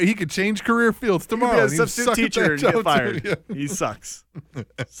 But what he could change career fields He could tomorrow. be a and he would substitute suck at teacher that and get job, fired. too. Yeah. He sucks.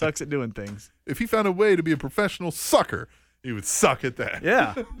 Sucks at doing things. If he found a way to be a professional sucker, he would suck at that.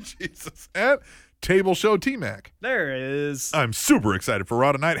 Yeah. Jesus. At Table Show T-Mac. There it is. I'm super excited for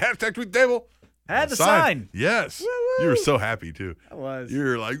Raw tonight. Hashtag tweet table. Had to sign. Yes. Woo-woo. You were so happy too. I was.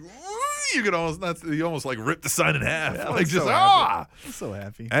 You're like, woo, you could almost like rip the sign in half. Yeah, like I'm just so ah. I'm so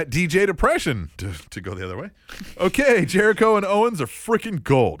happy. At DJ Depression to go the other way. Okay, Jericho and Owens are freaking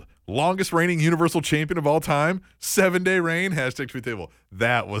gold. Longest reigning Universal Champion of all time. 7-day reign. Hashtag tweet table.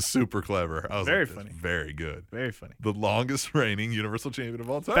 That was super clever. I was Very like, funny. Very good. Very funny. The longest reigning Universal Champion of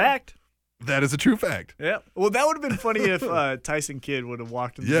all time. Fact. That is a true fact. Yeah. Well, that would have been funny if Tyson Kidd would have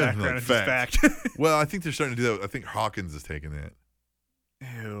walked in the background and just fact. Well, I think they're starting to do that. I think Hawkins is taking that.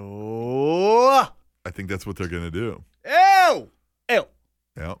 Ew. I think that's what they're going to do. Ew. Ew.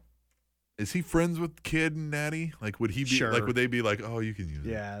 Yeah. Is he friends with Kid and Natty? Like, would he be Sure. like? Would they be like, oh, you can use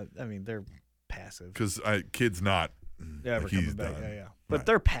it? Yeah. I mean, they're passive. Because Kid's not. Yeah, like, we're coming he's back. done. Yeah. But Right.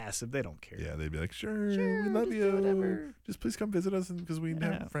 they're passive. They don't care. Yeah, they'd be like, sure, Sure, we love just you. whatever. Just please come visit us because we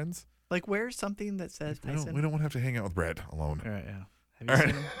Yeah. have friends. Like, wear something that says Tyson. We don't want to have to hang out with Brad alone. All right. Yeah. Have All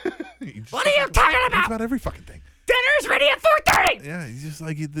you right. seen him? What are you talking about? About every fucking thing. Dinner's ready at 4:30. Yeah, he's just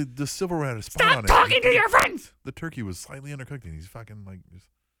like the silverware had a spot on Stop it. talking to your friends. The turkey was slightly undercooked, and he's fucking like. Just,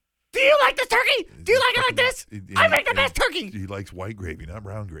 Do you like this turkey? Do you like it like this? I make the best turkey. He likes white gravy, not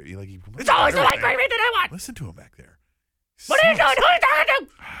brown gravy. It's always the white gravy that I want. Listen to him back there. What are you doing? Who are you talking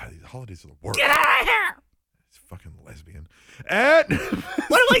to? These holidays are the worst. Get out of here. He's fucking lesbian. At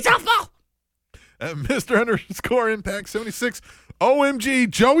Little League softball. At Mr. Impact 76. OMG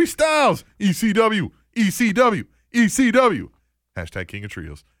Joey Styles. ECW. Hashtag King of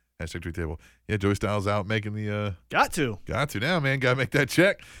Trios. Hashtag tweet table. Yeah, Joey Styles out making the Got to. got to now, man. Gotta make that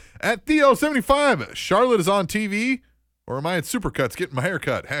check. At Theo75. Charlotte is on TV. Or am I at Supercuts getting my hair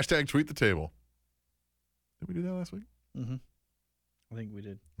cut? Hashtag tweet the table. Did we do that last week? Mm-hmm. I think we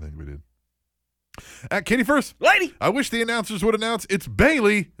did. I think we did. At Katie First. Lady. I wish the announcers would announce it's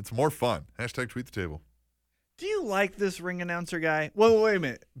Bailey. It's more fun. Hashtag tweet the table. Do you like this ring announcer guy? Well, wait a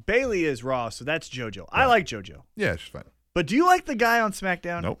minute. Bailey is Raw, so that's JoJo. I like JoJo. Yeah, she's fine. But do you like the guy on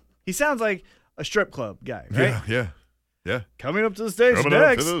SmackDown? Nope. He sounds like a strip club guy, right? Yeah. Coming up to the stage Coming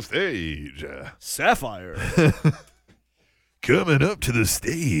next. up to the stage. Sapphire. Coming up to the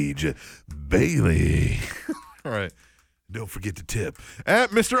stage, Bailey. All right. Don't forget to tip. At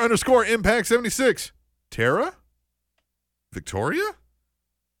Mr. Impact 76. Tara? Victoria?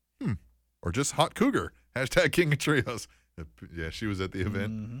 Or just Hot Cougar. Hashtag King of Trios. Yeah, she was at the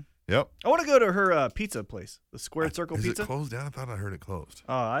event. Mm-hmm. Yep. I want to go to her pizza place, the Squared Circle Is Pizza. it closed down? I thought I heard it closed.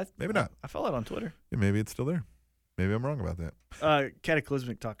 Oh, Maybe not. I fell out on Twitter. Yeah, maybe it's still there. Maybe I'm wrong about that.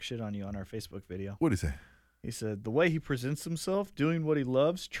 Cataclysmic talked shit on you on our Facebook video. What did he say? He said, the way he presents himself, doing what he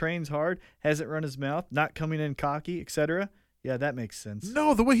loves, trains hard, hasn't run his mouth, not coming in cocky, etc. Yeah, that makes sense.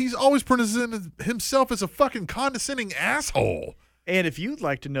 No, the way he's always presented himself as a fucking condescending asshole. And if you'd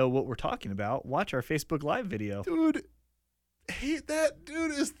like to know what we're talking about, watch our Facebook Live video. Dude, that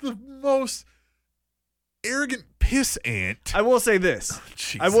dude is the most arrogant piss ant. I will say this.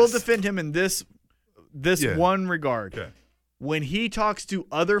 I will defend him in this Yeah. one regard. Okay. When he talks to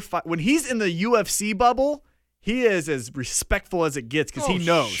when he's in the UFC bubble, he is as respectful as it gets because he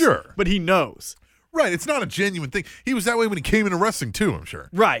knows. Sure. But he knows. Right, it's not a genuine thing. He was that way when he came into wrestling too, I'm sure.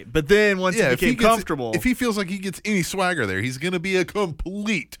 Right, but then once he became comfortable. If he feels like he gets any swagger there, he's going to be a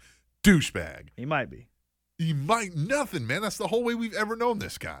complete douchebag. He might be. He might nothing, man. That's the whole way we've ever known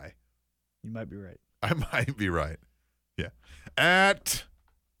this guy. You might be right. I might be right. Yeah. At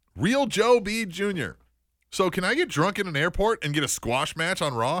Real Joe B. Jr. So can I get drunk in an airport and get a squash match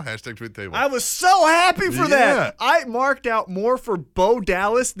on Raw? Hashtag tweet the table. I was so happy for Yeah. that. I marked out more for Bo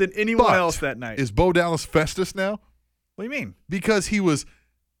Dallas than anyone else that night. Is Bo Dallas Festus now? What do you mean? Because he was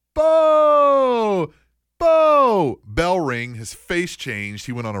Bo, bell ring, his face changed.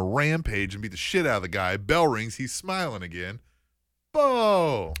 He went on a rampage and beat the shit out of the guy. Bell rings, he's smiling again.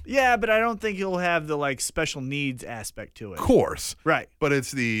 Bo. Yeah, but I don't think he'll have the special needs aspect to it. Of course. Right. But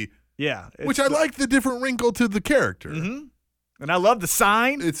it's the Yeah. which I like the different wrinkle to the character. Mm-hmm. And I love the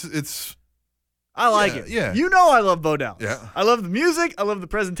sign. It's I like it. yeah. You know I love Bo Dallas. Yeah. I love the music. I love the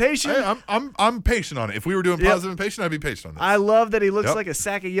presentation. I'm patient on it. If we were doing Yep. positive and patient, I'd be patient on this. I love that he looks Yep. like a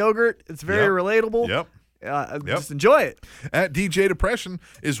sack of yogurt. It's very Yep. relatable. Yep. Just enjoy it. At DJ Depression,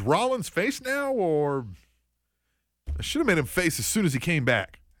 is Rollins face now, or I should have made him face as soon as he came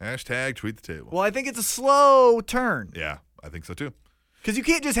back? Hashtag tweet the table. Well, I think it's a slow turn Yeah, I think so too. because you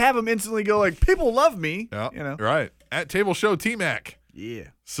can't just have him instantly go people love me. Yeah, You know. right. At Table Show T-Mac, Yeah.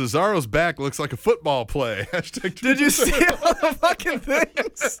 Cesaro's back looks like a football play. Hashtag tweet Did you the see table. all the fucking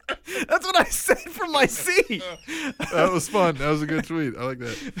things? That's what I said from my seat. That was fun. That was a good tweet. I like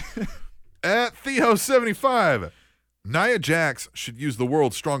that. At Theo75, Nia Jax should use the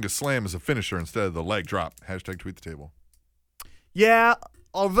world's strongest slam as a finisher instead of the leg drop. Hashtag tweet the table. Yeah,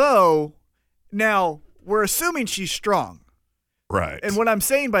 although now we're assuming she's strong. Right. And what I'm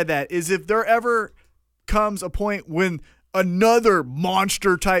saying by that is if there ever comes a point when another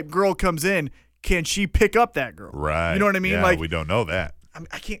monster type girl comes in, can she pick up that girl? Right. You know what I mean? Yeah, we don't know that.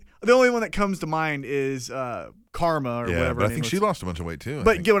 I can't. The only one that comes to mind is Karma or whatever. But I her think name she was. lost a bunch of weight too. I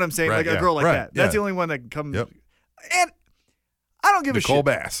But think. get what I'm saying? Right, Like a yeah, girl like right, that. That's yeah. the only one that comes. Yep. And I don't give a Nicole shit.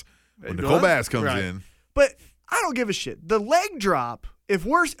 Bass. When Go Nicole on. Bass comes Right. in, But I don't give a shit. The leg drop, if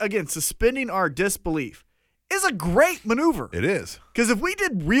we're, again, suspending our disbelief, is a great maneuver. it is. Because if we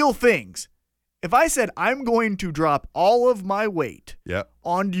did real things, if I said, I'm going to drop all of my weight Yep.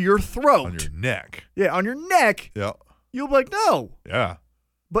 onto your throat, On your neck. yeah, on your neck, Yep. you'll be like, no. Yeah.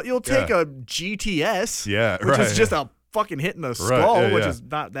 But you'll take Yeah. a GTS, Yeah, which right, is just yeah. a fucking hit in the skull, yeah, which yeah. is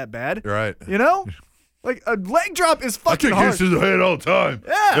not that bad. Right. You know? Like, a leg drop is I fucking take hard. hits to the head all the time.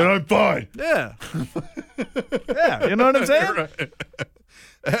 Yeah. And I'm fine. Yeah. Yeah, you know what I'm saying? Right.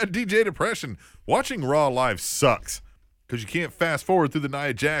 At DJ Depression, watching Raw live sucks because you can't fast forward through the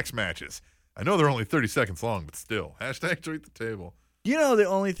Nia Jax matches. I know they're only 30 seconds long, but still. Hashtag tweet the table. You know, the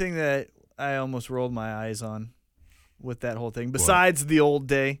only thing that I almost rolled my eyes on with that whole thing, besides the old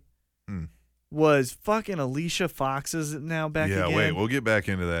day, was fucking Alicia Fox is now back Yeah, again. wait, we'll get back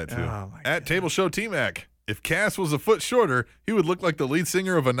into that too. Oh, my At Table Show T-Mac, if Cass was a foot shorter, he would look like the lead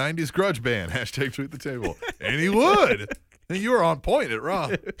singer of a 90s grudge band. Hashtag tweet the table. And he would. You were on point at Raw.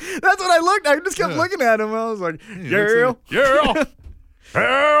 That's what I looked. I just kept Yeah. looking at him. I was like, Yeah. yeah,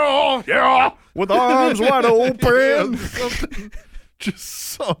 Yeah. Yeah. with arms wide open. Something. Just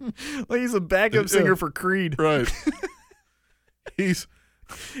some. Like he's a backup singer for Creed. Right. He's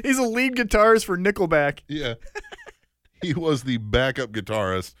He's a lead guitarist for Nickelback. Yeah. He was the backup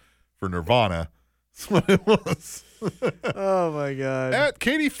guitarist for Nirvana. That's what it was. Oh my god. At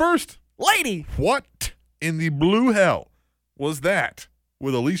Katie First, Lady. what in the blue hell was that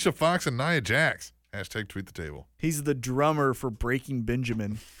with Alicia Fox and Nia Jax? Hashtag tweet the table. He's the drummer for Breaking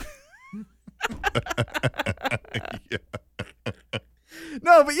Benjamin.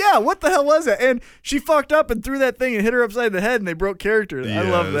 No, but yeah, what the hell was that? And she fucked up and threw that thing and hit her upside the head and they broke character. I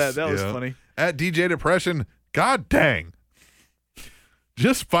love that. That was yeah. funny. At DJ Depression, god dang.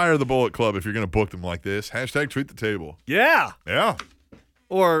 Just fire the Bullet Club if you're going to book them like this. Hashtag tweet the table. Yeah. Yeah.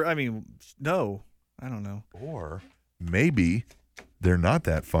 Or, I mean, no. I don't know. Or maybe they're not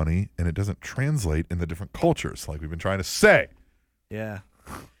that funny and it doesn't translate in the different cultures like we've been trying to say. Yeah.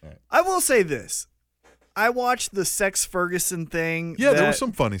 I will say this. I watched the Sex Ferguson thing. Yeah, there was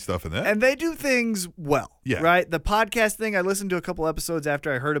some funny stuff in that. And they do things well. Yeah. Right? The podcast thing, I listened to a couple episodes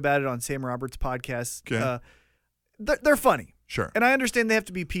after I heard about it on Sam Roberts' podcast. Okay. They're funny. Sure. And I understand they have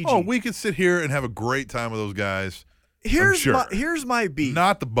to be PG. Oh, we could sit here and have a great time with those guys. here's sure. here's my beef.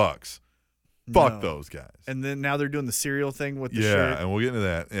 Not the Bucks. Fuck No. those guys. And then now they're doing the cereal thing with the Yeah, shirt. and we'll get into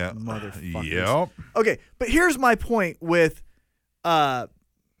that. Yeah. Motherfuckers. Yep. Okay, but here's my point with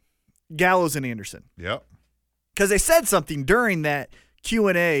Gallows and Anderson. Yep. Because they said something during that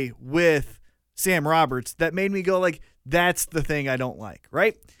Q&A with Sam Roberts that made me go like, that's the thing I don't like,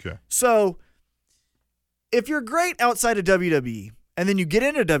 right? Okay. So if you're great outside of WWE and then you get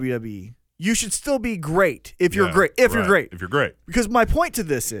into WWE, you should still be great if you're Yeah, great. If you're right. great. If you're great. Because my point to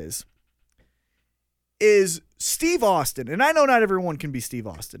this is Steve Austin, and I know not everyone can be Steve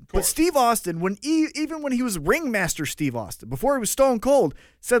Austin, but Steve Austin, even when he was Ringmaster Steve Austin, before he was Stone Cold,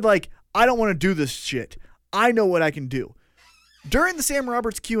 said like, I don't want to do this shit. I know what I can do. During the Sam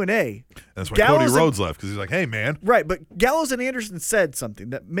Roberts Q&A, That's why Gallows Cody and- Rhodes left, because he's like, hey, man. right, but Gallows and Anderson said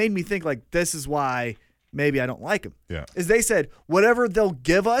something that made me think like, this is why maybe I don't like him. Yeah. Is they said, whatever they'll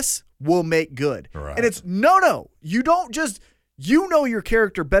give us, we'll make good. Right. And it's, no. You don't just, you know your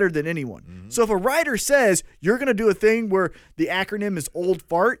character better than anyone. Mm-hmm. So if a writer says you're going to do a thing where the acronym is old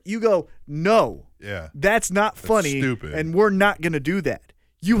fart, you go, no. Yeah. That's not funny. stupid. And we're not going to do that.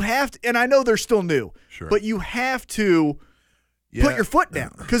 You have to, and I know they're still new, Sure. but you have to put your foot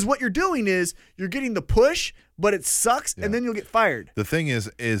down. Because what you're doing is you're getting the push, but it sucks, and then you'll get fired. The thing is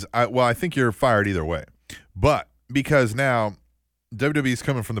I think you're fired either way. But because now WWE's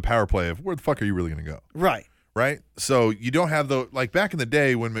coming from the power play of where the fuck are you really going to go? Right. Right? So you don't have the, like back in the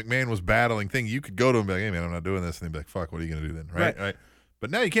day when McMahon was battling thing, you could go to him and be like, hey, man, I'm not doing this. And they'd be like, fuck, what are you going to do then? Right? But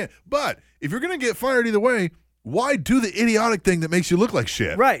now you can't. But if you're going to get fired either way, why do the idiotic thing that makes you look like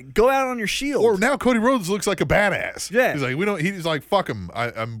shit? Right. Go out on your shield. Or now Cody Rhodes looks like a badass. Yeah. He's like, he's like, fuck him.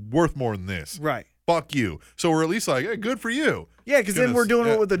 I'm worth more than this. Right. Fuck you. So we're at least like, hey, good for you. Yeah, because then we're doing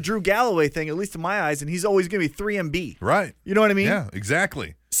yeah. it with the Drew Galloway thing, at least in my eyes, and he's always going to be 3MB. Right. You know what I mean? Yeah,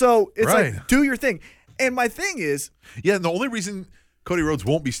 exactly. So it's Right. like, do your thing. And my thing is, Yeah, and the only reason Cody Rhodes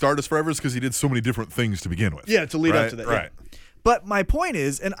won't be Stardust forever is because he did so many different things to begin with. yeah, to lead right? up to that. Right. Yeah. But my point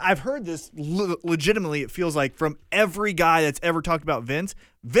is, and I've heard this legitimately, it feels like from every guy that's ever talked about Vince,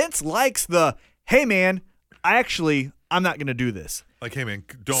 Vince likes the, hey, man, I'm not going to do this. Like, hey, man,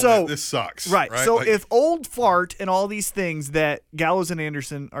 this sucks. Right. So Like, if old fart and all these things that Gallows and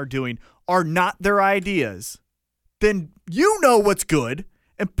Anderson are doing are not their ideas, then you know what's good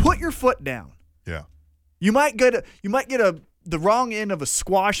and put your foot down. Yeah. You might get the wrong end of a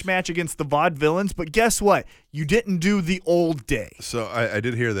squash match against the Vaudevillains, but guess what? You didn't do the old day. So I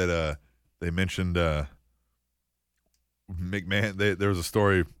did hear that they mentioned McMahon. There was a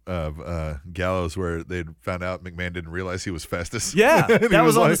story of Gallows where they found out McMahon didn't realize he was Festus. Yeah, And he that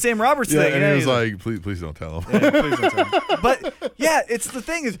was on like- the Sam Roberts yeah, thing. And Yeah, he was he's like, please don't tell him. yeah, please don't tell me. But yeah, it's the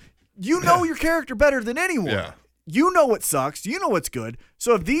thing is, you know your character better than anyone. Yeah. You know what sucks. You know what's good.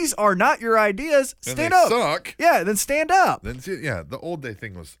 So if these are not your ideas, And stand they up. suck. Yeah, then stand up. Then yeah, the old day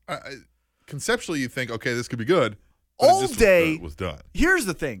thing was conceptually you think, okay, this could be good. But Old it just day was done. Here's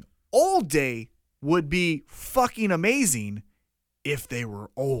the thing. Old day would be fucking amazing if they were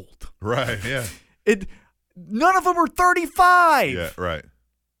old. Right. Yeah. None of them were 35. Yeah. Right.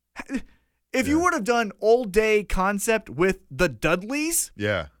 If you would have done old day concept with the Dudleys,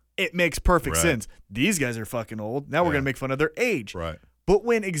 Yeah. it makes perfect Right. sense. These guys are fucking old. Now we're Yeah. going to make fun of their age. Right. But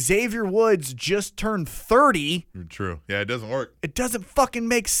when Xavier Woods just turned 30, True. Yeah, it doesn't work. it doesn't fucking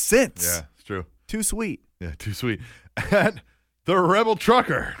make sense. Yeah, it's true. Too sweet. Yeah, too sweet. And the Rebel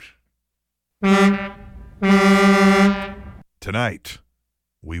Trucker. Tonight,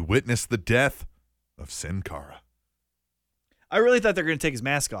 we witness the death of Sin Cara. I really thought they were going to take his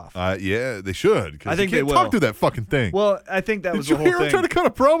mask off. Yeah, they should. 'Cause I think you can't they talk will. through that fucking thing. Well, I think that was Did the you whole hear him thing. trying to cut a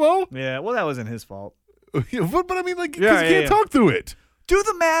promo? Yeah, well, that wasn't his fault. but I mean, like, because Yeah, he can't yeah. talk through it. Do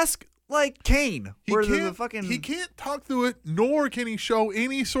the mask like Kane. He where can't, the fucking he can't talk through it, nor can he show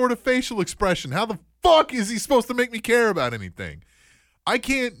any sort of facial expression. How the fuck is he supposed to make me care about anything? I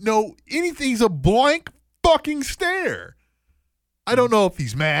can't know anything. He's a blank fucking stare. I don't know if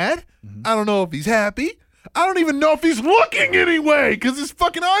he's mad. I don't know if he's happy. I don't even know if he's looking anyway because his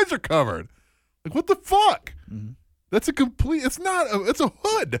fucking eyes are covered. Like, what the fuck? That's a complete, it's not, it's a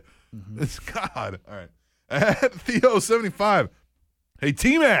hood. It's God. All right. At Theo75. Hey,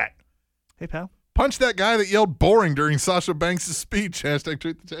 T-Mac. Hey, pal. Punch that guy that yelled boring during Sasha Banks' speech. Hashtag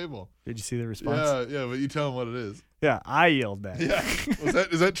treat the table. Did you see the response? Yeah, but you tell him what it is. Yeah, I yelled that. Yeah.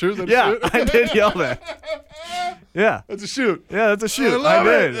 Is that true? Is that a Yeah, shoot? I did yell that. Yeah. That's a shoot. Yeah, that's a shoot. I love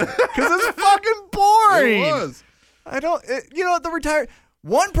did. it. Because it's fucking boring. It was. The retired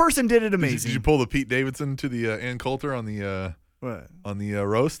one person did it amazing. Did you pull the Pete Davidson to the Ann Coulter on the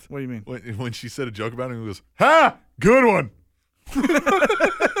roast? What do you mean? When she said a joke about him, he goes, "Ha, good one."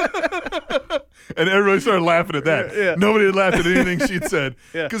 And everybody started laughing at that. Yeah. Nobody had laughed at anything she'd said.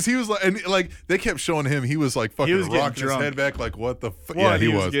 Yeah. Because he was like, they kept showing him, he was like fucking was getting rocking his drunk. head back, like, what the fuck? One, Yeah, he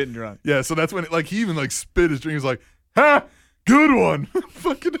was getting drunk. Yeah, so that's when, he even, spit his drink. He was like, "Ha, good one."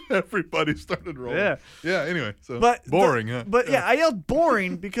 Fucking everybody started rolling. Yeah. Yeah, anyway. So, But boring, huh? But yeah, I yelled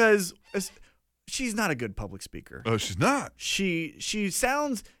boring because she's not a good public speaker. Oh, she's not. She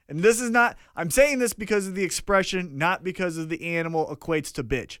sounds, and this is not, I'm saying this because of the expression, not because of the animal equates to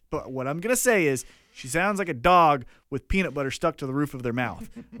bitch. But what I'm going to say is she sounds like a dog with peanut butter stuck to the roof of their mouth.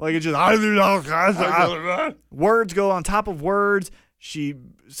 Like it's just, words go on top of words. She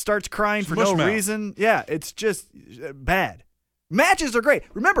starts crying for no Smush mouth. reason. Yeah, it's just bad. Matches are great.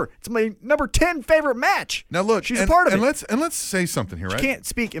 Remember, it's my number 10 favorite match. Now look, she's a part of it. Let's say something here, right? She can't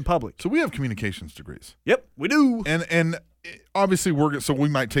speak in public. So we have communications degrees. Yep, we do. And obviously so we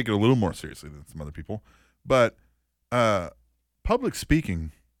might take it a little more seriously than some other people, but public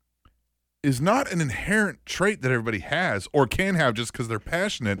speaking is not an inherent trait that everybody has or can have just because they're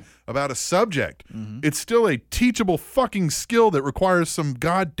passionate about a subject. Mm-hmm. It's still a teachable fucking skill that requires some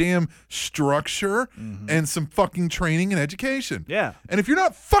goddamn structure and some fucking training and education. Yeah. And if you're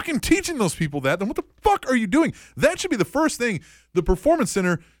not fucking teaching those people that, then what the fuck are you doing? That should be the first thing the Performance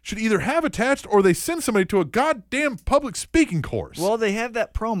Center should either have attached or they send somebody to a goddamn public speaking course. Well, they have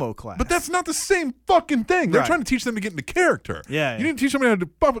that promo class. But that's not the same fucking thing. They're Right. trying to teach them to get into character. Yeah, You yeah. need to teach somebody how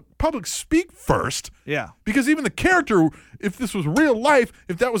to public speak first. Yeah. Because even the character, if this was real life,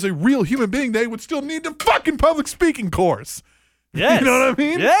 if that was a real human being, they would still need the fucking public speaking course. Yes. You know what I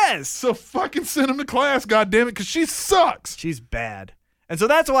mean? Yes. So fucking send them to class, goddammit, because she sucks. She's bad. And so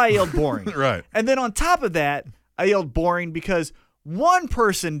that's why I yelled boring. Right. And then on top of that, I yelled boring because one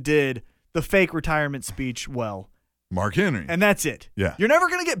person did the fake retirement speech well, Mark Henry. and that's it. Yeah. You're never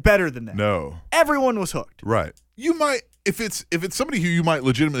going to get better than that. No. Everyone was hooked. Right. You might, if it's somebody who you might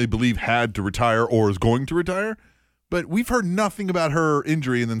legitimately believe had to retire or is going to retire, but we've heard nothing about her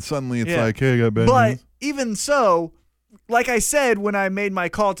injury, and then suddenly it's Yeah. like, hey, I got bad But news. even so, like I said when I made my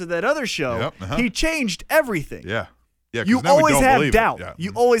call to that other show, Yep, uh-huh. he changed everything. Yeah. Yeah. 'cause You now we always don't have believe it. doubt. Yeah.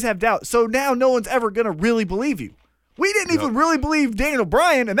 You always have doubt. So now no one's ever going to really believe you. We didn't even really believe Daniel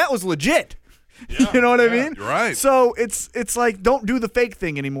Bryan, and that was legit. Yeah, You know what I yeah, mean? you're right. So it's like, don't do the fake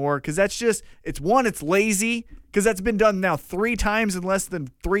thing anymore, because that's just, it's lazy, because that's been done now 3 times in less than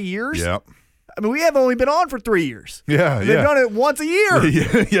 3 years. Yep. I mean, we have only been on for 3 years. Yeah, They've yeah. done it once a year.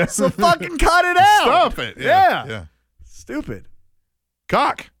 yeah, yeah. So fucking cut it out. Stop it. Yeah. Yeah. Stupid.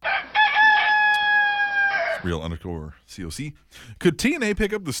 Cock. Real _ COC. Could TNA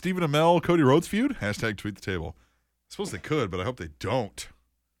pick up the Stephen Amell Cody Rhodes feud? # tweet the table. I suppose they could, but I hope they don't.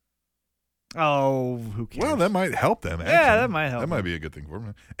 Oh, who cares? Well, that might help them. Actually. Yeah, that might help That might them. be a good thing for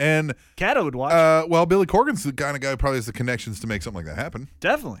them. And Kato would watch. well, Billy Corgan's the kind of guy who probably has the connections to make something like that happen.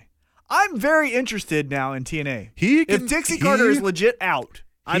 Definitely. I'm very interested now in TNA. He can, If Dixie Carter is legit out,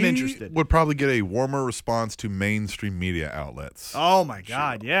 I'm he interested. Would probably get a warmer response to mainstream media outlets. Oh my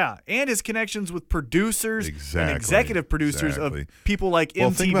God, yeah. And his connections with producers Exactly. and executive producers Exactly. of people like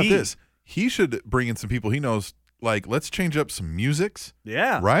Well, MTV. think about this. He should bring in some people he knows. Like, let's change up some musics.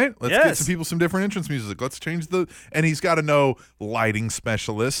 Yeah. Right? Let's get Yes. some people some different entrance music. Let's change and he's got to know lighting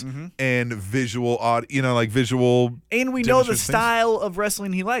specialists and visual visual. And we know the demonstration things. style of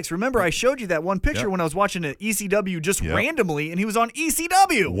wrestling he likes. Remember, I showed you that one picture Yep. when I was watching an ECW just Yep. randomly, and he was on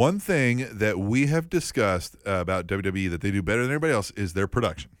ECW. One thing that we have discussed about WWE that they do better than everybody else is their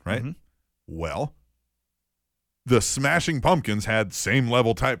production, right? Mm-hmm. Well, the Smashing Pumpkins had same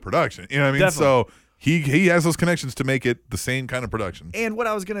level type production. You know what I mean? Definitely. So he has those connections to make it the same kind of production. And what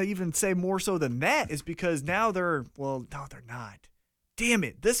I was going to even say more so than that is because now no, they're not. Damn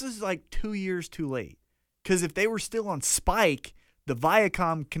it. This is like 2 years too late. Because if they were still on Spike, the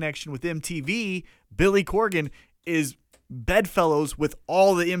Viacom connection with MTV, Billy Corgan is bedfellows with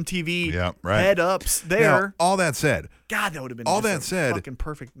all the MTV Yeah, right. head ups there. Now, all that said, God, that would have been all just that a said, fucking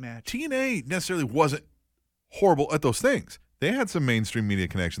perfect match. TNA necessarily wasn't horrible at those things. They had some mainstream media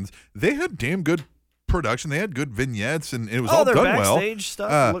connections. They had damn good production. They had good vignettes, and it was all their done well. backstage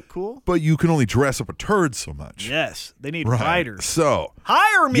stuff looked cool. But you can only dress up a turd so much. Yes, they need Right. writers. So,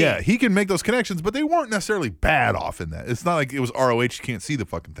 Hire me. yeah, he can make those connections, but they weren't necessarily bad off in that. It's not like it was ROH. You can't see the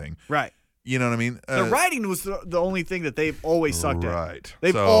fucking thing. Right. You know what I mean? The writing was the only thing that they've always sucked at. Right.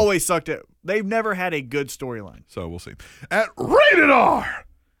 They've So- always sucked at. They've never had a good storyline. So we'll see. At Rated R,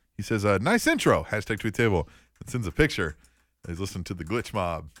 he says, nice intro. # tweet table. It sends a picture. He's listening to the Glitch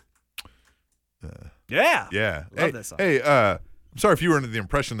Mob. Yeah. Yeah. Love that song. Hey, I'm sorry if you were under the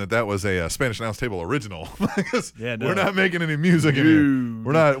impression that was a Spanish Announce Table original. Because Yeah, no. we're not making any music in here.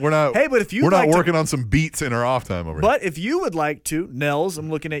 We're not. Hey, but if you'd we're not like to- working on some beats in our off time over here. But if you would like to, Nels, I'm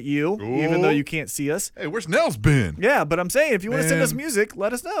looking at you, even though you can't see us. Hey, where's Nels been? Yeah, but I'm saying if you want to send us Man. music,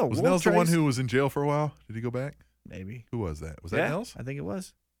 let us know. Was We'll Nels the one trace- who was in jail for a while? Did he go back? Maybe. Who was that? Was that Yeah, Nels? I think it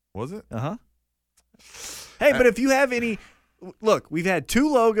was. Was it? Uh-huh. Hey, but if you have any, look, we've had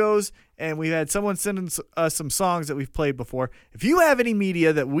 2 logos and we've had someone send us some songs that we've played before. If you have any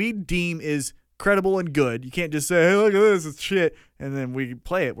media that we deem is credible and good, you can't just say, hey, look at this, it's shit, and then we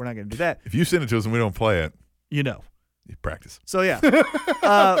play it. We're not going to do that. If you send it to us and we don't play it, You know. you practice. So, yeah.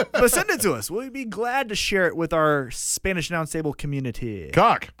 But send it to us. We'll be glad to share it with our Spanish Announce Table community.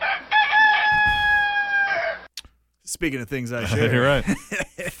 Cock. Speaking of things I share. You're right.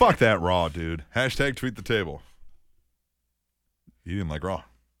 Fuck that Raw, dude. Hashtag tweet the table. You didn't like Raw.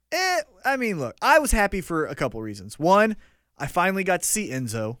 I mean, look, I was happy for a couple reasons. One, I finally got to see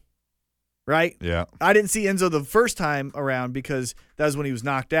Enzo, right? Yeah. I didn't see Enzo the first time around because that was when he was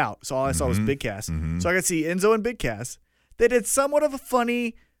knocked out. So all I saw was Big Cass. So I got to see Enzo and Big Cass. They did somewhat of a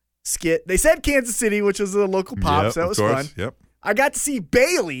funny skit. They said Kansas City, which was a local pop, Yep, so that of was course. fun. Yep. I got to see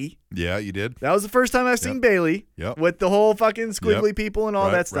Bailey. Yeah, you did. That was the first time I've seen Bailey Yep. with the whole fucking squiggly Yep. people and all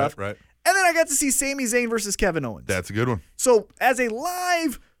Right, that stuff. Right. And then I got to see Sami Zayn versus Kevin Owens. That's a good one. So as a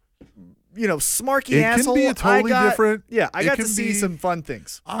live, smarky It asshole, can be a totally I got, different. Yeah, I it got to can see be- some fun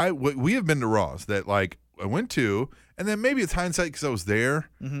things. We have been to Raws that like I went to, and then maybe it's hindsight because I was there,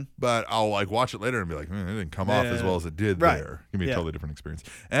 but I'll like watch it later and be like, it didn't come off as well as it did Right. there. Give me a Yeah. totally different experience.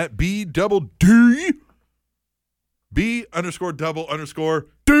 At B_D. B__D.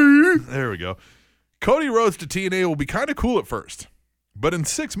 There we go. Cody Rhodes to TNA will be kind of cool at first, but in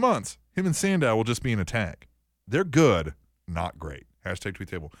 6 months, him and Sandow will just be an attack. They're good, not great. Hashtag tweet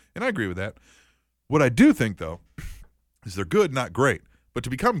table. And I agree with that. What I do think, though, is they're good, not great. But to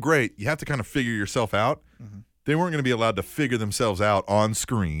become great, you have to kind of figure yourself out. They weren't going to be allowed to figure themselves out on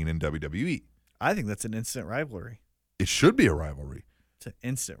screen in WWE. I think that's an instant rivalry. It should be a rivalry. It's an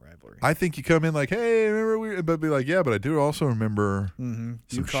instant rivalry. I think you come in like, hey, remember we, but be like, yeah, but I do also remember some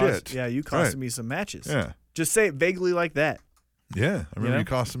shit. Yeah, you costed me some matches. Yeah. Just say it vaguely like that. Yeah. I remember know? you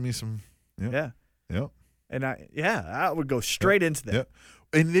costing me some. Yeah. Yeah. And I would go straight into that.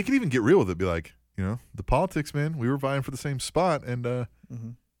 Yeah. And they could even get real with it. Be like, the politics, man. We were vying for the same spot, and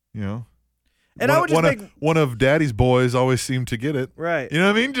And I would just make one of Daddy's boys always seemed to get it. right. You know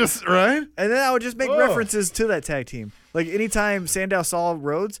what I mean? Just right. And then I would just make Whoa. references to that tag team. Like anytime Sandow saw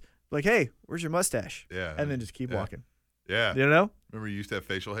Rhodes, like, hey, where's your mustache? Yeah. And then just keep walking. Yeah. You know? Remember you used to have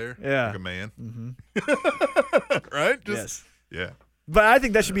facial hair? Yeah. Like a man. Right? Yes. Yeah. But I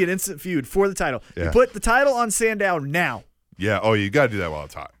think that should be an instant feud for the title. Yeah. You put the title on Sandow now. Yeah. Oh, you got to do that while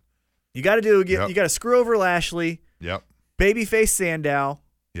it's hot. You got to Yep. you got to screw over Lashley, Yep. babyface Sandow.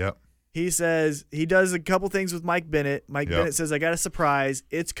 Yep. He says he does a couple things with Mike Bennett. Mike Yep. Bennett says, I got a surprise.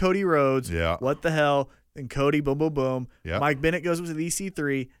 It's Cody Rhodes. Yeah. What the hell? And Cody, boom, boom, boom. Yep. Mike Bennett goes with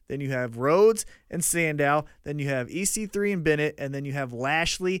EC3. Then you have Rhodes and Sandow. Then you have EC3 and Bennett. And then you have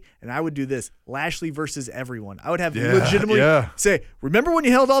Lashley. And I would do this. Lashley versus everyone. I would have Yeah, legitimately yeah. say, remember when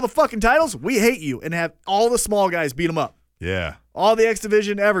you held all the fucking titles? We hate you. And have all the small guys beat them up. Yeah. All the X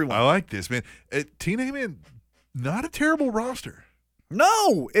Division, everyone. I like this, man. TNA, man, not a terrible roster.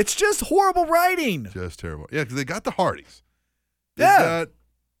 No, it's just horrible writing. Just terrible. Yeah, because they got the Hardys. They Yeah. got-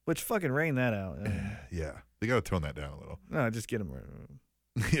 Which fucking rain that out. yeah. They got to tone that down a little. No, just get them.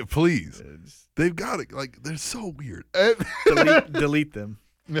 Yeah, please. They've got it. Like, they're so weird. delete them.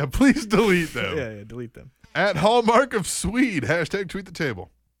 Yeah, please delete them. Yeah, delete them. At Hallmark of Swede, hashtag tweet the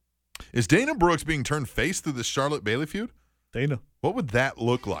table. Is Dana Brooks being turned face through the Charlotte Bailey feud? Dana. What would that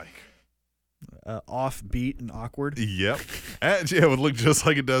look like? Offbeat and awkward. Yep. It would look just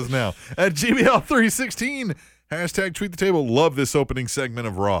like it does now. At GBL316, hashtag tweet the table. Love this opening segment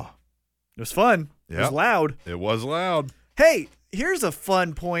of Raw. It was fun. It was Yep. loud. It was loud. Hey, here's a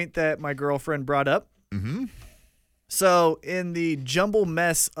fun point that my girlfriend brought up. Mm-hmm. So, in the jumble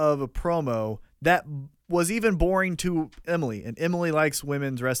mess of a promo, that was even boring to Emily, and Emily likes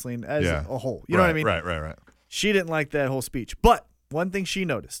women's wrestling as Yeah. a whole. You know what I mean? Right. She didn't like that whole speech. But one thing she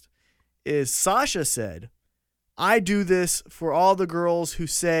noticed is Sasha said, I do this for all the girls who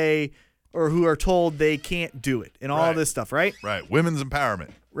say or who are told they can't do it and all Right. this stuff, right? Right. Women's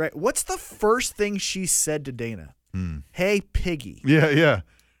empowerment. Right. What's the first thing she said to Dana? Hey, piggy. Yeah.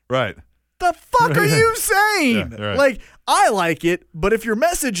 Right. The fuck are you saying? Yeah, right. Like, I like it, but if your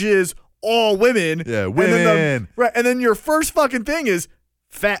message is all women, Yeah, and then women. right, and then your first fucking thing is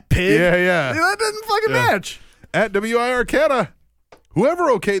fat pig. Yeah. That doesn't fucking Yeah. match. At WI Arcana, Whoever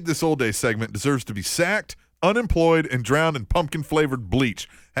okayed this old day segment deserves to be sacked, unemployed, and drowned in pumpkin-flavored bleach.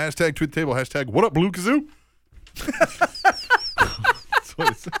 Hashtag tweet the table. Hashtag what up, Blue Kazoo? That's what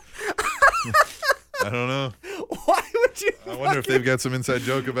it said. I don't know. Why would you? I wonder if they've got some inside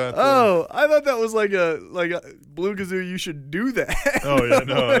joke about that. Oh, I thought that was like a Blue Kazoo. You should do that. Oh, yeah,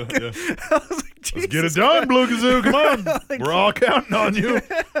 no. I was like, Let's get it done, Blue Kazoo. Come on. We're all counting on you.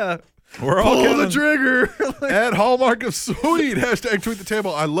 We're all Pull the counting. trigger. At Hallmark of Sweet. Hashtag tweet the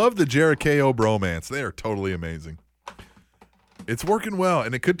table. I love the Jericho bromance. They are totally amazing. It's working well,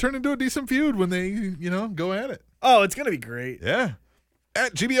 and it could turn into a decent feud when they, go at it. Oh, it's gonna be great. Yeah.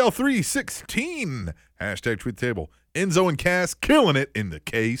 At GBL316. Hashtag tweet the table. Enzo and Cass killing it in the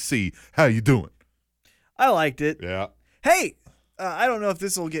KC. How you doing? I liked it. Yeah. Hey, I don't know if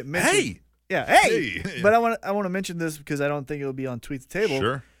this will get mentioned. Hey. Yeah, hey. Hey. But I want to mention this because I don't think it'll be on Tweet the Table.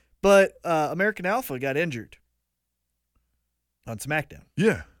 Sure. But American Alpha got injured on SmackDown.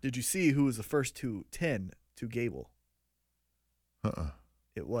 Yeah. Did you see who was the first to tend to Gable?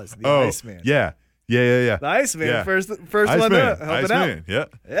 It was the Iceman. Yeah. Yeah. The Iceman, Yeah. first Iceman. one to help it out. Iceman. Yeah.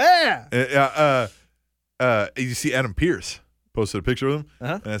 Yeah. You see Adam Pearce posted a picture of him,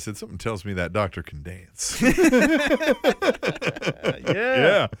 Uh-huh. and I said, something tells me that doctor can dance.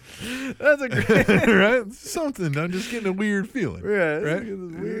 Yeah. That's a great. Right? Something. I'm just getting a weird feeling. Yeah, Right?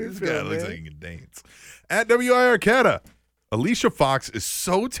 weird This guy feeling, looks man. like he can dance. At WI Arcata, Alicia Fox is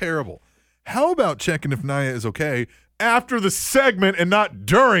so terrible. How about checking if Nia is okay after the segment and not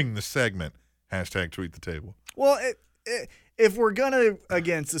during the segment? Hashtag tweet the table. Well, if we're gonna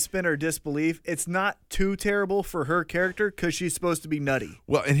again suspend our disbelief, it's not too terrible for her character because she's supposed to be nutty.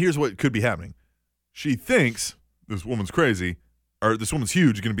 Well, and here's what could be happening. She thinks this woman's crazy, or this woman's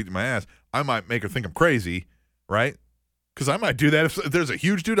huge, going to beat my ass. I might make her think I'm crazy, right? Because I might do that. If there's a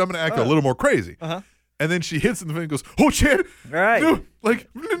huge dude, I'm going to act a little more crazy. Uh-huh. And then she hits in the face and goes, oh, shit. Right. No, like,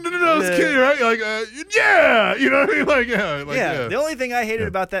 no, it's kidding, right? Like, yeah. You know what I mean? Like, yeah. Like, Yeah. yeah. The only thing I hated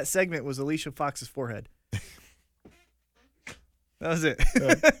about that segment was Alicia Fox's forehead. That was it.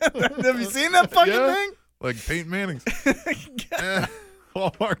 Have you seen that fucking Yeah. thing? Like Peyton Manning's.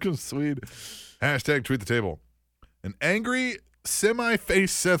 Hallmark of Swede. Hashtag tweet the table. An angry,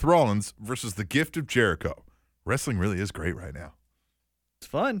 semi-face Seth Rollins versus the Gift of Jericho. Wrestling really is great right now. It's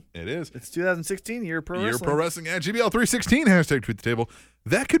fun. It is. It's 2016, year of pro Year wrestling. Pro Wrestling at GBL316. Hashtag tweet the table.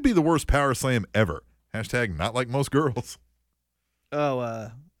 That could be the worst power slam ever. Hashtag not like most girls. Oh,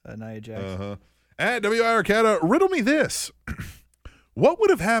 Nia Jax. Uh-huh. At WI Arcata, riddle me this. What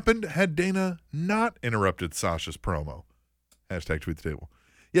would have happened had Dana not interrupted Sasha's promo? Hashtag tweet the table.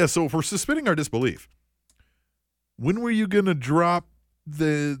 Yeah, so if we're suspending our disbelief, when were you going to drop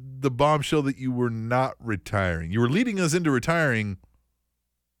the bombshell that you were not retiring? You were leading us into retiring.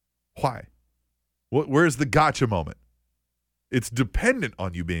 Why? Where's the gotcha moment? It's dependent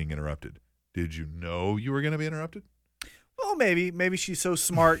on you being interrupted. Did you know you were going to be interrupted? Well, maybe she's so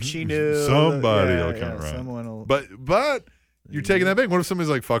smart she knew. Somebody yeah, will come around. Someone will. But you're taking that big. What if somebody's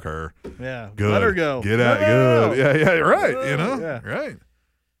like, fuck her? Yeah. Good. Let her go. Get out. No. Good. Yeah, right. No, You know? yeah. Right.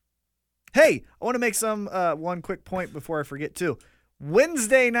 Hey, I want to make one quick point before I forget too.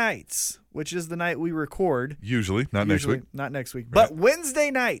 Wednesday nights, which is the night we record. Usually, not next week. Not next week. Right. But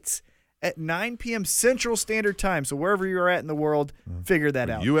Wednesday nights at 9 p.m. Central Standard Time. So wherever you're at in the world, figure that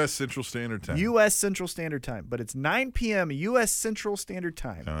out. U.S. Central Standard Time. U.S. Central Standard Time. But it's 9 p.m. U.S. Central Standard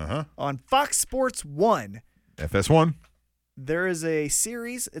Time. Uh-huh. On Fox Sports 1. FS1. There is a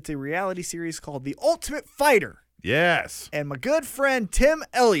series. It's a reality series called The Ultimate Fighter. Yes. And my good friend Tim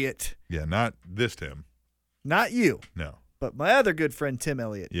Elliott, Yeah, not this Tim. not you, No. but my other good friend Tim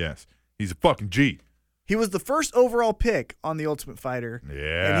Elliott. Yes. He's a fucking G. He was the first overall pick on The Ultimate Fighter.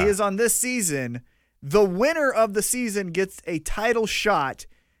 Yeah. And he is on this season. The winner of the season gets a title shot.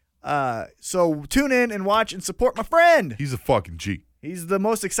 So tune in and watch and support my friend. He's a fucking G. He's the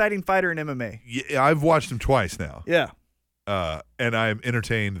most exciting fighter in MMA. Yeah, I've watched him twice now. Yeah. And I'm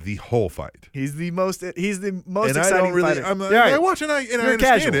entertained the whole fight. He's the most And exciting I don't really, fighter. I'm like, Yeah, right. I watch and I You're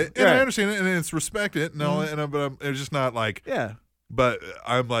understand casual. it. And Right. I understand it and it's respect it and all that, but it's just not like, Yeah. but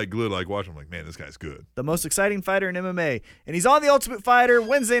I'm like glued, like watching, I'm like, man, this guy's good. The most exciting fighter in MMA. And he's on The Ultimate Fighter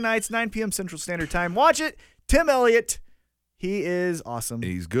Wednesday nights, 9 p.m. Central Standard Time. Watch it. Tim Elliott. He is awesome.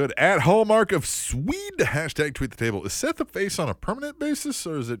 He's good. At Hallmark of Swede, hashtag tweet the table. Is Seth a face on a permanent basis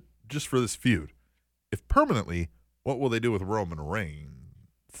or is it just for this feud? If permanently, what will they do with Roman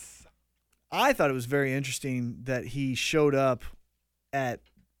Reigns? I thought it was very interesting that he showed up at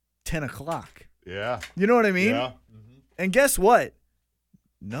 10 o'clock. Yeah. You know what I mean? Yeah. And guess what?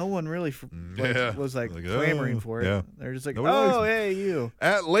 No one really Yeah. was like Like, clamoring oh, for it. yeah. They're just like, Nobody likes oh, him. hey, you.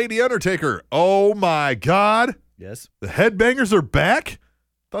 At Lady Undertaker. Oh my God. Yes. The Headbangers are back?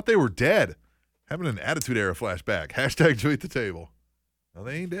 Thought they were dead. Having an Attitude Era flashback. Hashtag tweet the table. Well,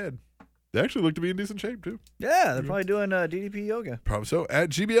 they ain't dead. They actually look to be in decent shape, too. Yeah, they're probably doing DDP yoga. Probably so. At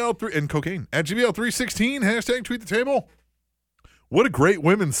GBL3 and cocaine. At GBL316. Hashtag tweet the table. What a great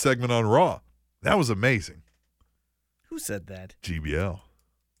women's segment on Raw. That was amazing. Who said that? GBL.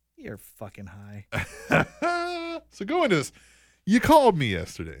 You're fucking high. So go into this. You called me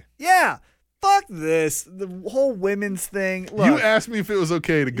yesterday. Yeah. Fuck this. The whole women's thing. Look, You asked me if it was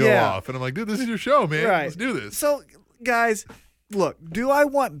okay to go Yeah. off. And I'm like, dude, this is your show, man. Right. Let's do this. So, guys, look, do I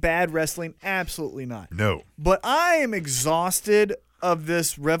want bad wrestling? Absolutely not. No. But I am exhausted of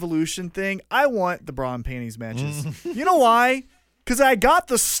this Revolution thing. I want the bra and panties matches. You know why? Because I got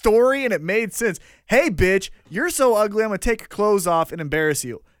the story and it made sense. Hey, bitch, you're so ugly, I'm going to take your clothes off and embarrass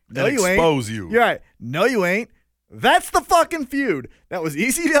you. No, And you ain't. expose you. You're right. No, you ain't. That's the fucking feud. That was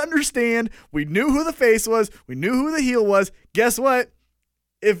easy to understand. We knew who the face was. We knew who the heel was. Guess what?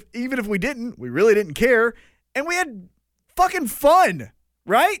 Even if we didn't, we really didn't care. And we had fucking fun,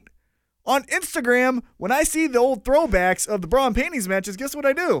 right? On Instagram, when I see the old throwbacks of the bra and panties matches, guess what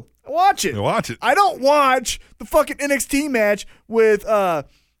I do? I watch it. You watch it. I don't watch the fucking NXT match with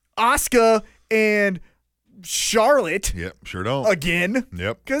Asuka and Charlotte Yep, sure don't. again.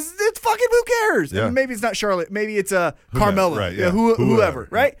 Yep. Because it's fucking, who cares? Yeah. And maybe it's not Charlotte. Maybe it's knows? Carmella. Right, yeah. Whoever, Whoever.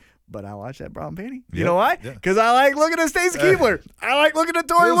 right? But I watch that bra and panty. You Yep. know why? Yeah. Because I like looking at Stacey Keebler. I like looking at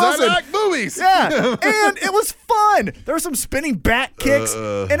Tori Because Wilson. I like movies. Yeah, and it was fun. There were some spinning back kicks,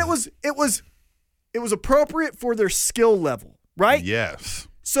 and it was appropriate for their skill level, right? Yes.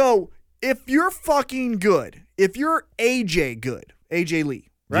 So if you're fucking good, if you're AJ Lee,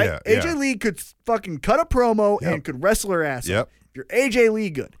 right? Yeah, AJ yeah. Lee could fucking cut a promo Yep. and could wrestle her ass Yep. off. If you're AJ Lee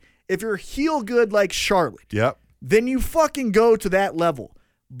good, if you're heel good like Charlotte, Yep. then you fucking go to that level.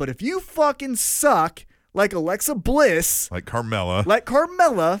 But if you fucking suck like Alexa Bliss, Like Carmella. like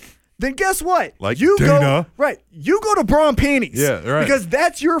Carmella, then guess what? Like you Dana. You go to bra and panties. Yeah, right. Because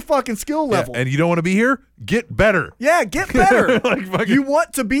that's your fucking skill Yeah, level. and you don't want to be here? Get better. Yeah, get better. Like fucking- You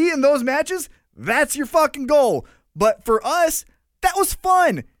want to be in those matches? That's your fucking goal. But for us, that was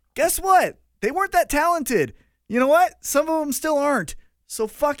fun. Guess what? They weren't that talented. You know what? Some of them still aren't. So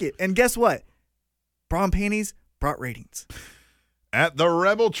fuck it. And guess what? Bra and panties brought ratings. At the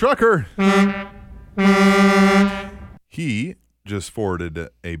Rebel Trucker. He just forwarded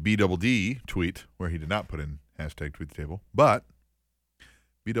a BDD tweet where he did not put in hashtag tweet the table, but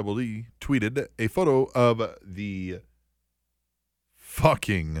BDD tweeted a photo of the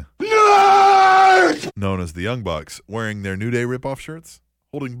fucking known as the Young Bucks wearing their New Day ripoff shirts,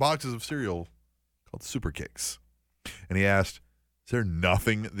 holding boxes of cereal called Super Kicks. And he asked, is there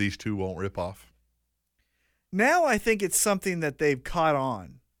nothing these two won't rip off? Now I think it's something that they've caught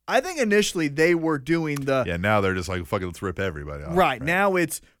on. I think initially they were doing the Yeah, now they're just like, fuck it, let's rip everybody off. right. Now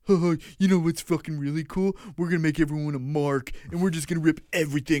it's you know what's fucking really cool? We're gonna make everyone a mark and we're just gonna rip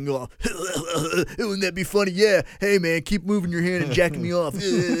everything off. Wouldn't that be funny? Yeah. Hey man, keep moving your hand and jacking me off.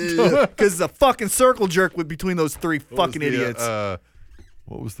 Because it's a fucking circle jerk with between those three What was fucking the, idiots.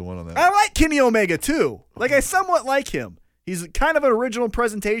 what was the one on that? I like Kenny Omega too. Like I somewhat like him. He's kind of an original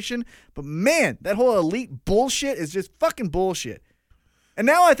presentation, but man, that whole elite bullshit is just fucking bullshit. And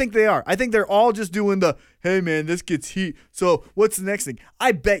now I think they are. I think they're all just doing the, hey man, this gets heat. So what's the next thing?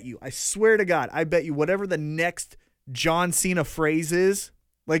 I bet you, I swear to God, I bet you whatever the next John Cena phrase is,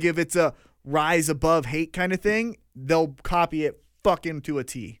 like if it's a rise above hate kind of thing, they'll copy it fucking to a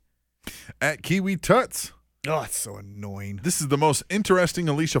T. At Kiwi Tuts. Oh, it's so annoying. This is the most interesting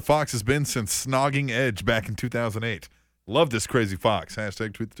Alicia Fox has been since snogging Edge back in 2008. Love this crazy Fox.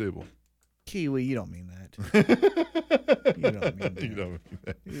 Hashtag tweet the table. Kiwi, you don't mean that. You don't mean that. You know,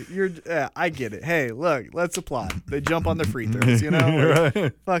 You're, I get it. Hey, look, let's applaud. They jump on the free throws, you know?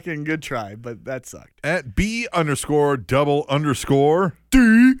 right. Fucking good try, but that sucked. At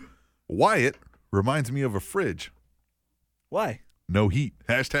B_double_D. Wyatt reminds me of a fridge. Why? No heat.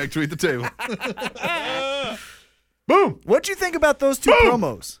 Hashtag tweet the table. Boom. What'd you think about those two Boom.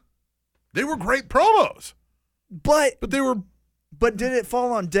 promos? They were great promos, But but they were did it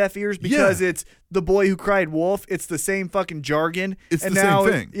fall on deaf ears because it's the boy who cried wolf? It's the same fucking jargon. It's and the same now,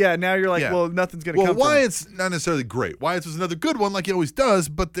 thing. Yeah, now you're like, Yeah. well, nothing's gonna well, come from it. Wyatt's not necessarily great. Wyatt's was another good one, like he always does,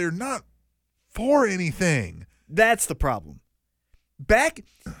 but they're not for anything. That's the problem.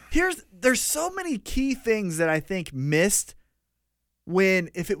 There's so many key things that I think missed when,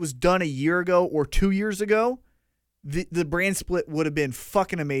 if it was done a year ago or 2 years ago, the brand split would have been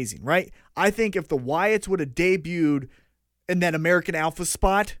fucking amazing, right? I think if the Wyatts would have debuted in that American Alpha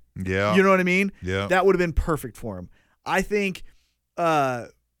spot, Yeah. you know what I mean? Yeah. That would have been perfect for him. I think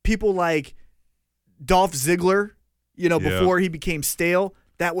people like Dolph Ziggler, Yeah. before he became stale.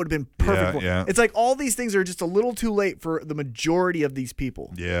 That would have been perfect. Yeah. It's like all these things are just a little too late for the majority of these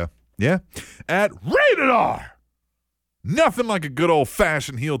people. Yeah. Yeah. At Rated R. Nothing like a good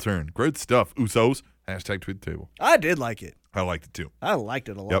old-fashioned heel turn. Great stuff, Usos. Hashtag tweet the table. I did like it. I liked it too. I liked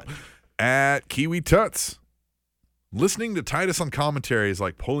it a lot. Yep. At Kiwi Tuts. Listening to Titus on commentary is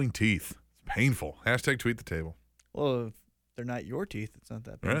like pulling teeth. It's painful. Hashtag tweet the table. Well, if they're not your teeth, it's not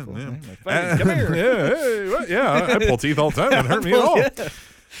that Right, painful. yeah. Like, "Fucking come here." Yeah, hey, what? Yeah, I pull teeth all the time. It hurt me at all. Yeah.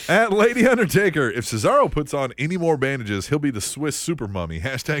 At Lady Undertaker, if Cesaro puts on any more bandages, he'll be the Swiss super mummy.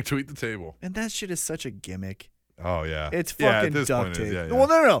 Hashtag tweet the table. And that shit is such a gimmick. Oh, yeah. It's Yeah, at fucking this duct point it tape. is, yeah, yeah. Well,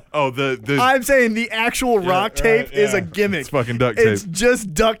 no. Oh, the I'm saying the actual rock tape right, is yeah. a gimmick. It's fucking duct It's tape.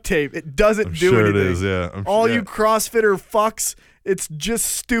 just duct tape. It doesn't I'm do sure anything. it is, yeah. I'm All sure- you yeah. CrossFitter fucks, it's just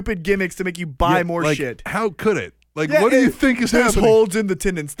stupid gimmicks to make you buy Yeah, more like, shit. How could it? Like, Yeah, what do you it think is just happening? holds in the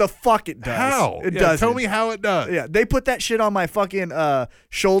tendons. The fuck it does. How? It Yeah, does. Tell me how it does. Yeah, they put that shit on my fucking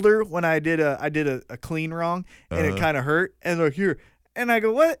shoulder when I did a clean wrong, and it kind of hurt. And they're like, here, and I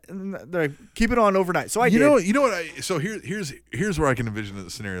go, what? And they're like, keep it on overnight. So I You did. know what? So here's where I can envision the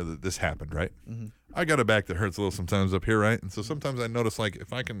scenario that this happened. Right. Mm-hmm. I got a back that hurts a little sometimes up here, right? And so sometimes I notice like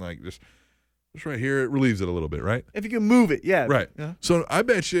if I can like just right here, it relieves it a little bit, right? If you can move it, yeah. Right. Yeah. So I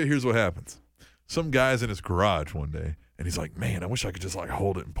bet you here's what happens. Some guy's in his garage one day, and he's like, "Man, I wish I could just like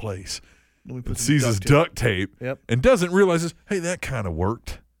hold it in place." Let me put And some sees his duct tape, Yep. and doesn't realize, hey, that kind of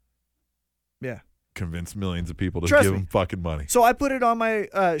worked. Yeah. Convinced millions of people to Trust give me. him fucking money. So I put it on my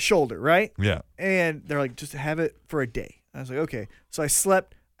shoulder, right? Yeah. And they're like, just have it for a day. I was like, okay. So I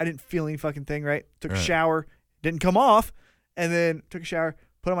slept. I didn't feel any fucking thing, right? Took a Right. shower. Didn't come off. And then took a shower,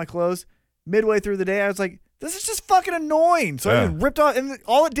 put on my clothes. Midway through the day, I was like, this is just fucking annoying. So I Yeah. just ripped off. And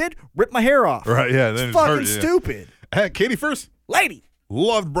all it did, ripped my hair off. Right. Yeah. It's Then fucking hurt, yeah. stupid. Katie first. Lady.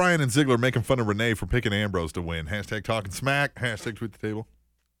 Loved Bryan and Ziggler making fun of Renee for picking Ambrose to win. Hashtag talking smack. Hashtag tweet the table.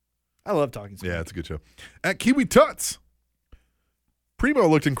 I love talking smack. Yeah, it's a good show. At Kiwi Tuts. Primo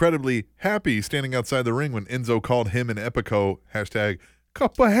looked incredibly happy standing outside the ring when Enzo called him and Epico. Hashtag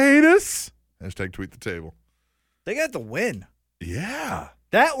couple haters. Hashtag tweet the table. They got the win. Yeah.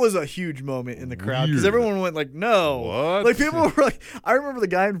 That was a huge moment in the crowd because Weird. everyone went like, no. What? Like people were like, I remember the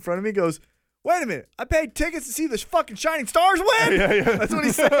guy in front of me goes, wait a minute, I paid tickets to see the fucking Shining Stars win? Yeah. That's what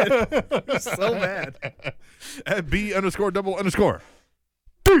he said. He was so mad. At B_double_.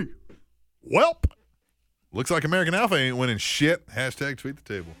 B. Welp. Looks like American Alpha ain't winning shit. Hashtag tweet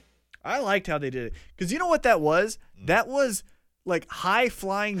the table. I liked how they did it. Because you know what that was? That was like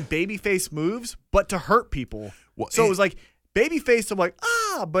high-flying babyface moves, but to hurt people. Well, So it and- was like babyface, I'm like,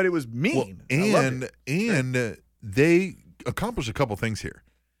 but it was mean. I loved it. And they accomplished a couple things here.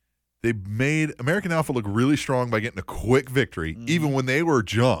 They made American Alpha look really strong by getting a quick victory, Mm-hmm. even when they were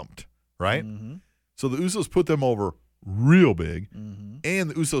jumped, right? Mm-hmm. So the Usos put them over real big, and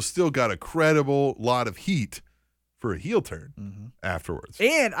the Usos still got a credible lot of heat for a heel turn afterwards.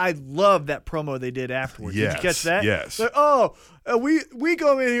 And I love that promo they did afterwards. Did Yes, you catch that? yes. Like, we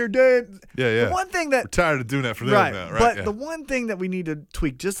come in here, Dave. Yeah. The one thing that We're tired of doing that for them right, now, right? but Yeah. the one thing that we need to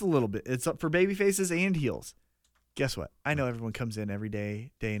tweak just a little bit, it's up for baby faces and heels. Guess what? I know everyone comes in every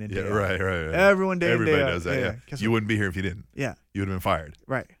day, day in and day out. Right. Everyone day in, Everybody day out. does that, yeah. Guess You what? wouldn't be here if you didn't. Yeah, You would have been fired.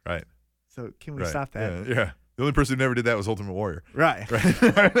 right. Right. So can we Right. stop that? Yeah. The only person who never did that was Ultimate Warrior. Right.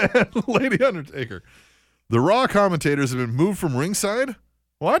 Right. Lady Undertaker. The Raw commentators have been moved from ringside.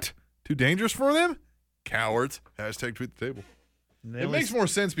 What? Too dangerous for them? Cowards. Hashtag tweet the table. They It only- makes more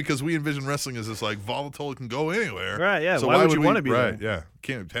sense because we envision wrestling as this like volatile, it can go anywhere. Right, yeah. So Why would you we- wanna be right? there? Yeah.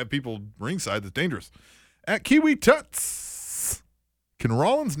 Can't have people ringside. That's dangerous. At Kiwi Tuts. Can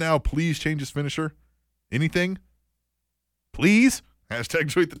Rollins now please change his finisher? Anything? Please?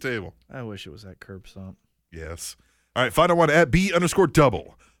 Hashtag tweet the table. I wish it was that curb stomp. Yes. All right. Final one at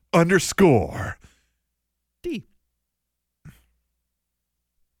B_double_. D.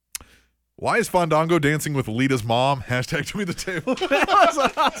 Why is Fandango dancing with Lita's mom? Hashtag tweet the table. That was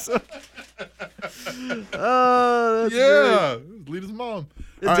awesome. Oh, that's great. Yeah. Lita's mom.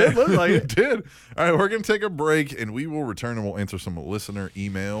 It All did look like it. It did. All right. We're going to take a break and we will return and we'll answer some listener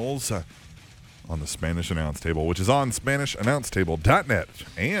emails on the Spanish Announce Table, which is on SpanishAnnounceTable.net.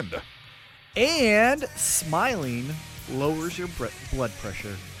 And smiling lowers your blood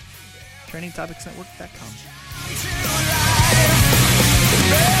pressure. TrainingTopicsNetwork.com.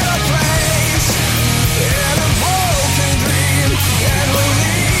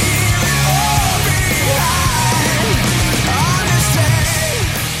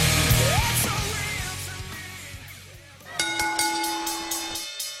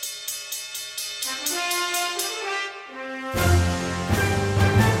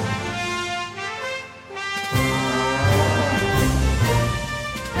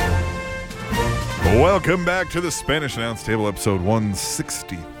 Welcome back to the Spanish Announce Table, episode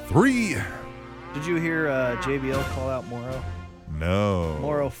 163. Did you hear JBL call out Moro? No.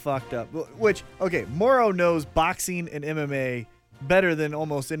 Moro fucked up. Which, okay, Moro knows boxing and MMA better than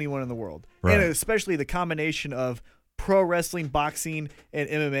almost anyone in the world. Right. And especially the combination of pro wrestling, boxing, and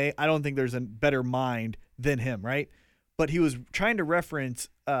MMA. I don't think there's a better mind than him, right? But he was trying to reference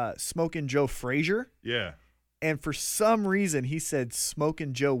Smokin' Joe Frazier. Yeah. And for some reason, he said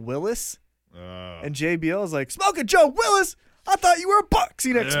Smokin' Joe Willis. Uh, And JBL was like, Smokin' Joe Willis? I thought you were a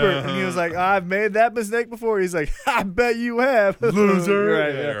boxing expert. And he was like, I've made that mistake before. He's like, I bet you have. loser.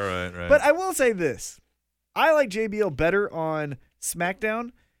 Right, Yeah, yeah. right. But I will say this. I like JBL better on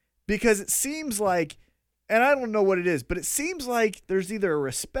SmackDown because it seems like, and I don't know what it is, but it seems like there's either a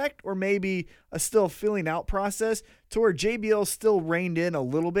respect or maybe a still filling out process to where JBL still reined in a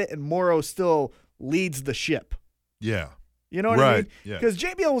little bit and Moro still leads the ship. Yeah. You know what I Right, mean? yeah. Because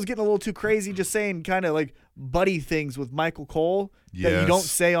JBL was getting a little too crazy just saying kind of like buddy things with Michael Cole that you Yes. don't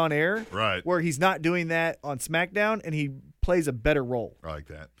say on air. Right. Where he's not doing that on SmackDown and he plays a better role. I like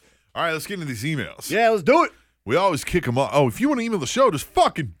that. All right, let's get into these emails. Yeah, let's do it. We always kick them off. Oh, if you want to email the show, just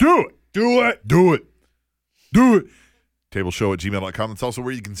fucking do it. Do it. Do it. Do it. Tableshow@gmail.com. That's also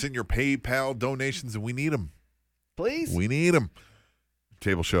where you can send your PayPal donations, and we need them. Please. We need them.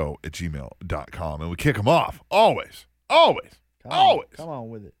 Tableshow@gmail.com. And we kick them off. Always. Always. Always. Come on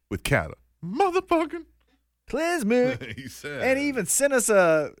with it. With Kata. Motherfucking. Klizman. He said. And he even sent us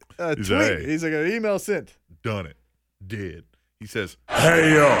a He's tweet. like, hey. He's like, an email sent. Done it. Did. He says,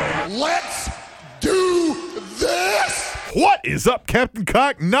 Hey, yo. Let's do this. what is up, Captain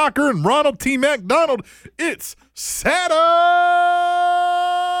Cock Knocker and Ronald T. McDonald? It's Saturday.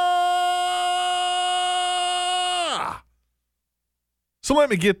 So let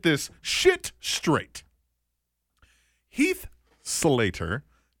me get this shit straight. Heath Slater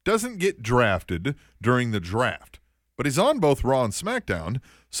doesn't get drafted during the draft, but he's on both Raw and SmackDown,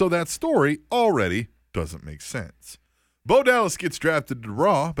 so that story already doesn't make sense. Bo Dallas gets drafted to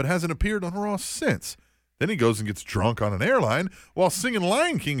Raw, but hasn't appeared on Raw since. Then he goes and gets drunk on an airline while singing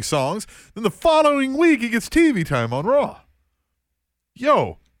Lion King songs. Then the following week, he gets TV time on Raw.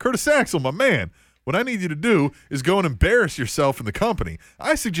 Yo, Curtis Axel, my man, what I need you to do is go and embarrass yourself in the company.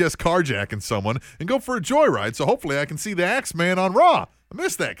 I suggest carjacking someone and go for a joyride, so hopefully I can see the Axeman on Raw. I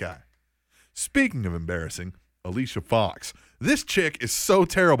miss that guy. Speaking of embarrassing, Alicia Fox. This chick is so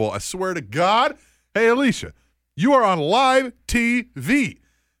terrible, I swear to God. Hey, Alicia, you are on live TV.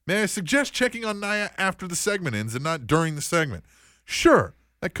 May I suggest checking on Nia after the segment ends and not during the segment? Sure,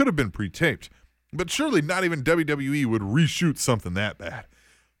 that could have been pre-taped, but surely not even WWE would reshoot something that bad.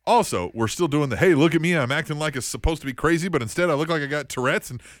 Also, we're still doing the, hey, look at me, I'm acting like it's supposed to be crazy, but instead I look like I got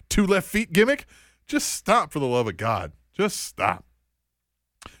Tourette's and 2 left feet gimmick. Just stop, for the love of God. Just stop.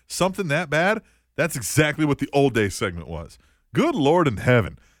 Something that bad? That's exactly what the old day segment was. Good Lord in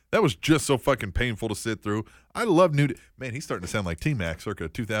heaven. That was just so fucking painful to sit through. I love New Day. Man, he's starting to sound like T-Mac circa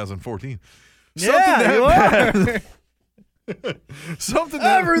 2014. Yeah, you are. Something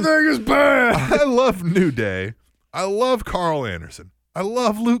that Everything is bad. I love New Day. I love Carl Anderson. I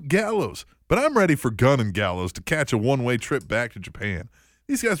love Luke Gallows. But I'm ready for Gunn and Gallows to catch a one-way trip back to Japan.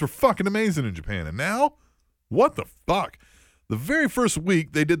 These guys were fucking amazing in Japan. And now, what the fuck? The very first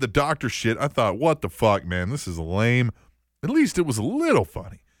week they did the doctor shit, I thought, what the fuck, man? This is lame. At least it was a little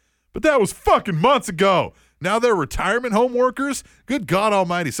funny. But that was fucking months ago. Now they're retirement home workers? Good God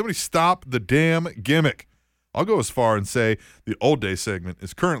almighty, somebody stop the damn gimmick. I'll go as far and say the old day segment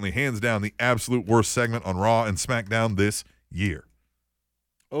is currently hands down the absolute worst segment on Raw and SmackDown this year.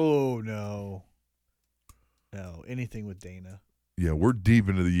 Oh, no. No, anything with Dana. Yeah, we're deep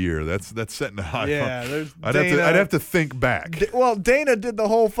into the year. That's setting a high. Yeah, there's I'd Dana. have to think back. Well, Dana did the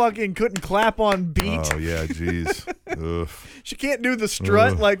whole fucking couldn't clap on beat. Oh yeah, jeez. Ugh. She can't do the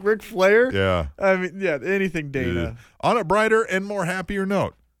strut like Ric Flair. Yeah. I mean, yeah, anything Dana. Dude. On a brighter and more happier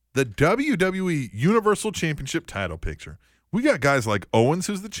note, the WWE Universal Championship title picture. We got guys like Owens,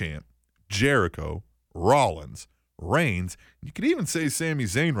 who's the champ, Jericho, Rollins, Reigns. You could even say Sami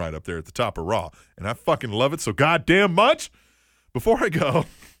Zayn right up there at the top of Raw. And I fucking love it so goddamn much. Before I go,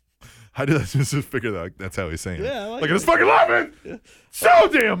 I just figured that that's how he's saying Yeah, I it. like Like, I it. just fucking love it so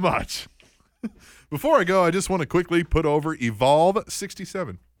damn much. Before I go, I just want to quickly put over Evolve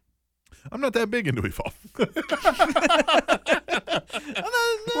 67. I'm not that big into Evolve.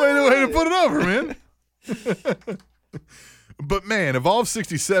 Way to put it over, man. But man, Evolve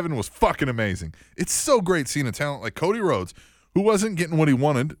 67 was fucking amazing. It's so great seeing a talent like Cody Rhodes, who wasn't getting what he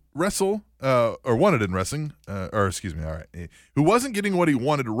wanted wanted in wrestling, who wasn't getting what he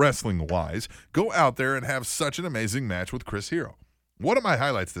wanted wrestling-wise, go out there and have such an amazing match with Chris Hero. One of my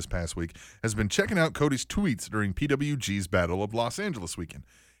highlights this past week has been checking out Cody's tweets during PWG's Battle of Los Angeles weekend.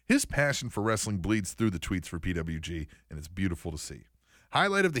 His passion for wrestling bleeds through the tweets for PWG, and it's beautiful to see.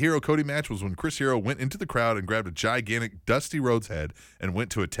 Highlight of the Hero Cody match was when Chris Hero went into the crowd and grabbed a gigantic Dusty Rhodes head and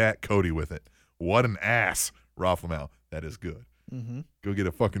went to attack Cody with it. What an ass, Raw Flamel. That is good. Mm-hmm. Go get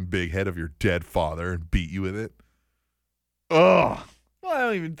a fucking big head of your dead father and beat you with it. Oh. Well, I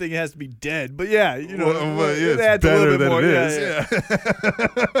don't even think it has to be dead, but yeah, Well, it it's adds a better little bit than more. it is. Yeah.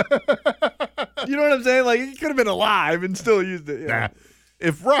 You know what I'm saying? Like, he could have been alive and still used it. Yeah, Nah.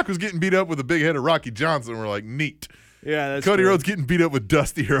 If Rock was getting beat up with a big head of Rocky Johnson, we're like, neat. yeah that's Cody true. Rhodes getting beat up with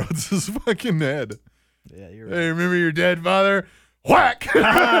Dusty Rhodes' fucking head. Yeah, you're right. Hey, remember your dead father? Whack!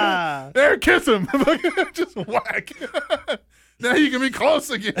 There, kiss him. Just whack. Now you can be close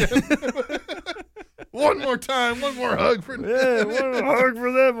again. One more time, one more hug for Yeah, what a hug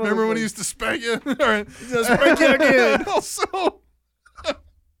for them. Remember when he used to spank you? All right. spank you again.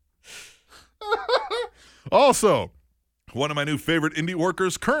 Also, one of my new favorite indie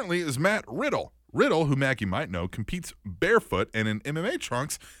workers currently is Matt Riddle. Riddle, who Mackie might know, competes barefoot and in MMA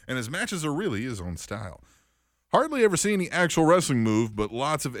trunks, and his matches are really his own style. Hardly ever see any actual wrestling move, but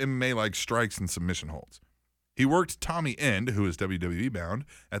lots of MMA-like strikes and submission holds. He worked Tommy End, who is WWE bound,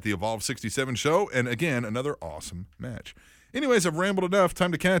 at the Evolve 67 show, and again, another awesome match. Anyways, I've rambled enough.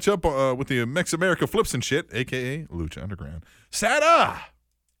 Time to catch up with the Mex America Flips and Shit, a.k.a. Lucha Underground. Sada!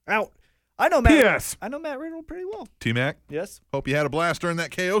 Out. I know Matt. P.S. I know Matt Riddle pretty well. T-Mac, Yes, hope you had a blast during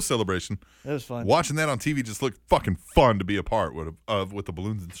that KO celebration. that was fun. Watching that on TV just looked fucking fun to be a part with the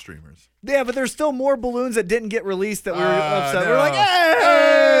balloons and streamers. Yeah, but there's still more balloons that didn't get released that we were upset. no. We're like, Hey,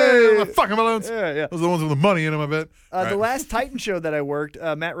 hey! my fucking balloons. Yeah. Those are the ones with the money in them, I bet. The Right. last Titan show that I worked,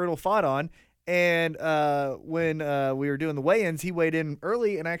 Matt Riddle fought on, and when we were doing the weigh-ins, he weighed in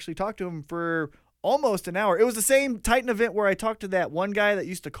early, and I actually talked to him for almost an hour. It was the same Titan event where I talked to that one guy that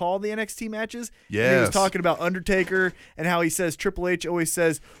used to call the NXT matches. Yes. And he was talking about Undertaker and how he says Triple H always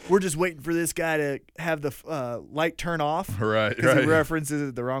says, we're just waiting for this guy to have the light turn off. Right, Because right. he references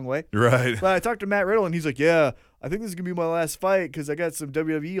it the wrong way. Right. But I talked to Matt Riddle, and he's like, yeah, I think this is going to be my last fight because I got some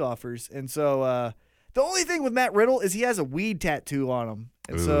WWE offers. And so the only thing with Matt Riddle is he has a weed tattoo on him.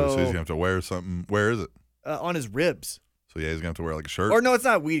 And Ooh, so he's going to have to wear something. Where is it? on his ribs. So, yeah, he's going to have to wear like a shirt. Or no, it's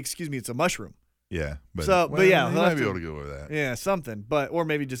not weed. Excuse me. It's a mushroom. Yeah. But, So, but yeah, he he'll might have be to- able to get away with that. Yeah, something. Or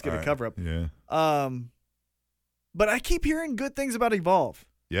maybe just get All a right. cover up. Yeah. But I keep hearing good things about Evolve.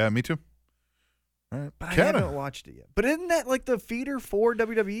 Yeah, me too. All right. But I Kinda. haven't watched it yet. But isn't that like the feeder for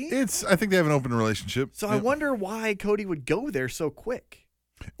WWE? I think they have an open relationship. So Yeah. I wonder why Cody would go there so quick.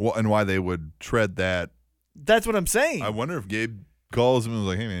 Well, and why they would tread that. That's what I'm saying. I wonder if Gabe calls him and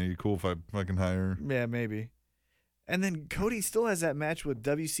was like, hey, man, are you cool if I fucking hire? Yeah, maybe. And then Cody still has that match with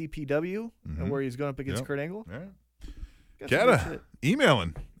WCPW where he's going up against Yep. Kurt Angle. All right. Got some good Kata, shit.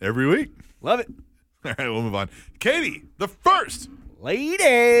 emailing every week. Love it. All right, we'll move on. Katie, the first.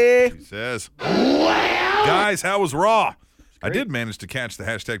 Lady. He says, guys, how was Raw? I did manage to catch the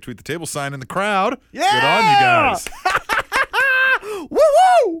hashtag tweet the table sign in the crowd. Yeah! Good on you guys.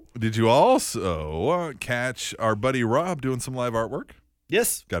 Woo-woo! Did you also catch our buddy Rob doing some live artwork?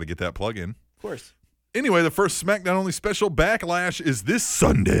 Yes, Got to get that plug in. of course. Anyway, the first SmackDown Only special Backlash is this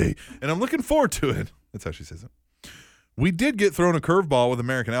Sunday, and I'm looking forward to it. That's how she says it. We did get thrown a curveball with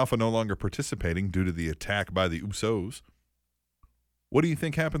American Alpha no longer participating due to the attack by the Usos. What do you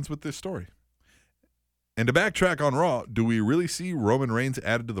think happens with this story? And to backtrack on Raw, do we really see Roman Reigns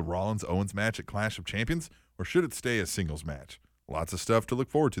added to the Rollins-Owens match at Clash of Champions, or should it stay a singles match? Lots of stuff to look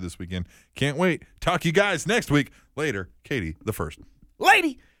forward to this weekend. Can't wait. Talk to you guys next week. Later, Katie, the first.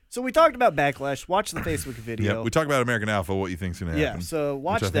 Lady. So we talked about Backlash. Watch the Facebook video. Yeah, we talked about American Alpha, what you think's going to happen. Yeah, so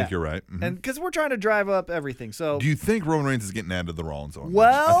watch which I that. think you're right. Mhm. And because we're trying to drive up everything. So, Do you think Roman Reigns is getting added to the Rollins-Owens match?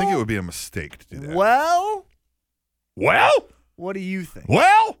 Well- I think it would be a mistake to do that. well, Well? what do you think?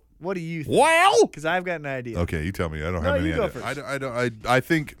 Well? What do you think? Well? Because I've got an idea. Okay, you tell me. I don't No, have any you go idea. first. I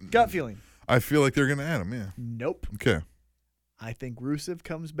think Gut feeling. I feel like they're going to add him, yeah. Nope. Okay. I think Rusev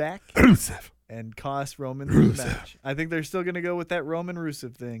comes back Rusev. and costs Roman Rusev. the match. I think they're still going to go with that Roman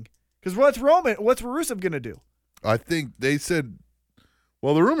Rusev thing. Because what's Rusev going to do? I think they said,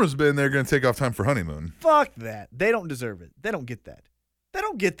 well, the rumor's been they're going to take off time for honeymoon. Fuck that. They don't deserve it. They don't get that. They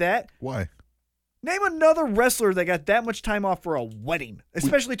don't get that. Why? Name another wrestler that got that much time off for a wedding,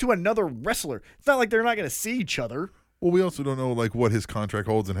 especially to another wrestler. It's not like they're not going to see each other. Well, we also don't know like what his contract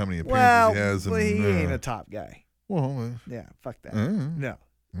holds and how many appearances Well, he has. And, he ain't a top guy. well, Yeah, fuck that. Mm. No.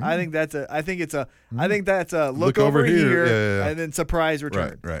 I think that's a look Look over over here. here, Yeah. and then surprise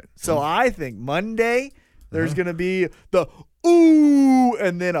return. right. So I think Monday there's Uh-huh. gonna be the ooh,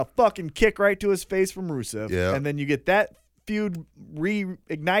 and then a fucking kick right to his face from Rusev. Yeah. And then you get that feud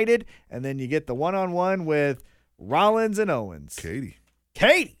reignited, and then you get the one-on-one with Rollins and Owens. Katie.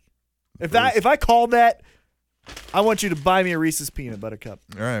 If I called that, I want you to buy me a Reese's peanut butter cup.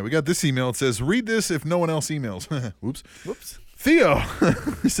 All right, we got this email. It says, read this if no one else emails. Whoops. Theo.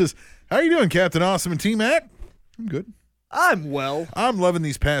 He says, how you doing, Captain Awesome and T-Mac? I'm good. I'm well. I'm loving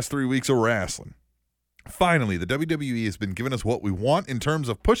these past 3 weeks of wrestling. Finally, the WWE has been giving us what we want in terms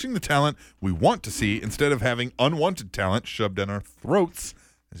of pushing the talent we want to see instead of having unwanted talent shoved down our throats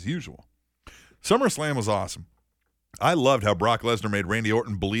as usual. SummerSlam was awesome. I loved how Brock Lesnar made Randy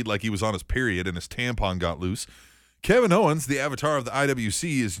Orton bleed like he was on his period and his tampon got loose. Kevin Owens, the avatar of the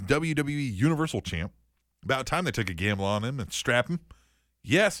IWC, is WWE Universal Champ. About time they took a gamble on him and strap him.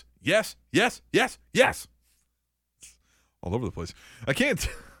 Yes. All over the place. I can't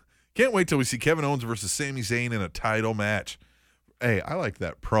wait till we see Kevin Owens versus Sami Zayn in a title match. Hey, I like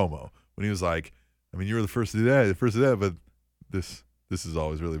that promo when he was like, I mean, you were the first to do that, but this has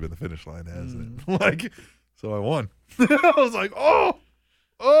always really been the finish line, hasn't it? Like, so I won. I was like,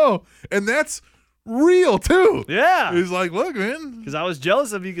 oh, and that's real too. Yeah. He's like, look, man. Because I was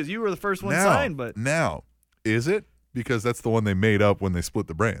jealous of you because you were the first one signed. But now, is it? Because that's the one they made up when they split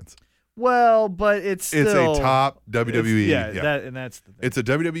the brands. Well, but it's still a top WWE. That's the thing. It's a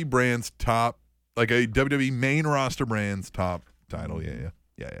WWE brand's top, like a WWE main roster brand's top title. Yeah.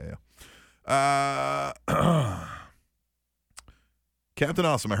 Captain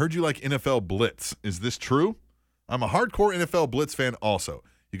Awesome, I heard you like NFL Blitz. Is this true? I'm a hardcore NFL Blitz fan also.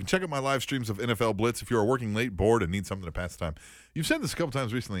 You can check out my live streams of NFL Blitz if you're working late, bored, and need something to pass the time. You've said this a couple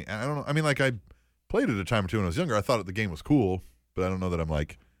times recently. I don't know. I mean, like, I played it a time or two when I was younger. I thought the game was cool, but I don't know that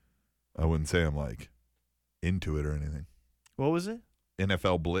I wouldn't say I'm like into it or anything. What was it?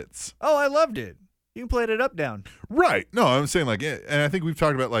 NFL Blitz. Oh, I loved it. You can play it up, down. Right. No, I'm saying like, and I think we've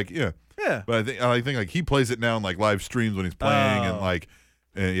talked about like, yeah. But I think like he plays it now in like live streams when he's playing and like,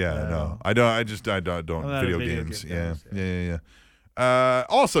 no, I don't video games. Yeah.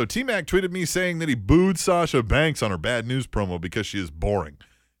 Also, T-Mac tweeted me saying that he booed Sasha Banks on her bad news promo because she is boring.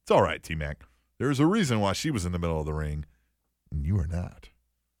 It's all right, T-Mac. There's a reason why she was in the middle of the ring and you are not.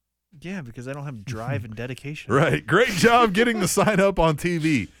 Yeah, because I don't have drive and dedication. Right. Great job getting the sign up on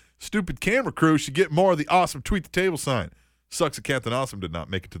TV. Stupid camera crew should get more of the awesome tweet the table sign. Sucks that Captain Awesome did not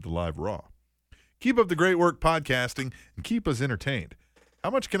make it to the live Raw. Keep up the great work podcasting and keep us entertained. How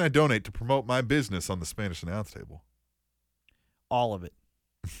much can I donate to promote my business on the Spanish Announce Table? All of it.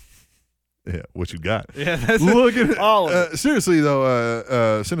 Yeah, what you got? Yeah, that's Look at all of it. Seriously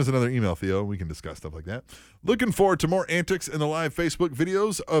though, send us another email, Theo. We can discuss stuff like that. Looking forward to more antics in the live Facebook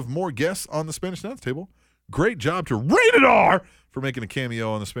videos of more guests on the Spanish Announce Table. Great job to Rated R for making a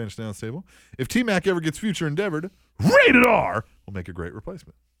cameo on the Spanish Announce Table. If T-Mac ever gets future endeavored, Rated R will make a great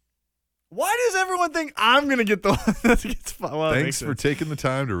replacement. Why does everyone think I'm going to get the one that gets fun? Well, thanks for taking the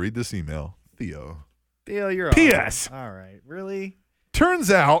time to read this email, Theo. Theo, you're P.S. Awesome. All right. Really? Turns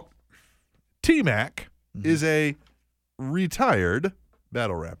out T-Mac is a retired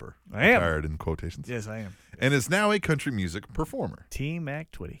battle rapper. I am. Retired in quotations. Yes, I am. And is now a country music performer.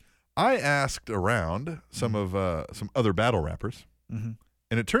 T-Mac Twitty. I asked around some other battle rappers, and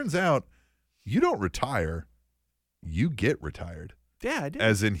it turns out you don't retire, you get retired. Yeah, I did.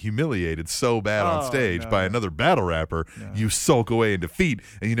 As in humiliated so bad on stage by another battle rapper, you sulk away in defeat,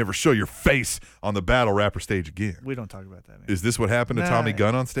 and you never show your face on the battle rapper stage again. We don't talk about that, man. Is this what happened to Tommy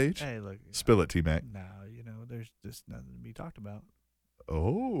Gunn on stage? Hey, look. Spill it, T-Mac. No, there's just nothing to be talked about.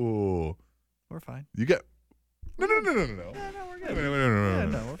 Oh. We're fine. You got... No. Yeah, no, we're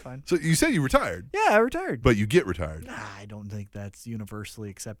good. No, we're fine. So you said you retired. Yeah, I retired. But you get retired. Nah, I don't think that's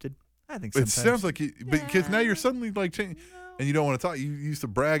universally accepted. I think It sometimes. sounds like you... Because now you're suddenly like... And you don't want to talk. You used to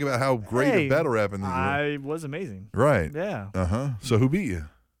brag about how great a battle rapping that I was amazing. Right. Yeah. So who beat you?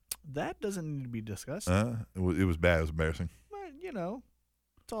 That doesn't need to be discussed. It was bad. It was embarrassing. But,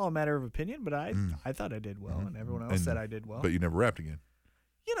 it's all a matter of opinion, but I thought I did well, and everyone else said I did well. But you never rapped again.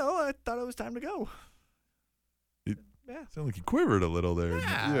 I thought it was time to go. Sounded like you quivered a little there.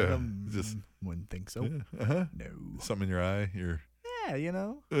 Yeah. Just wouldn't think so. Yeah. No. Something in your eye.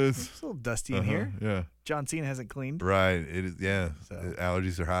 It's a little dusty in here. Yeah. John Cena hasn't cleaned. Right. It is. Yeah. So.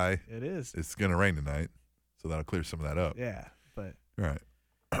 Allergies are high. It is. It's gonna rain tonight, so that'll clear some of that up. Yeah. But. All right.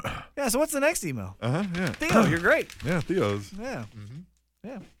 Yeah. So what's the next email? Yeah. Theo, you're great. Yeah. Theo's. Yeah.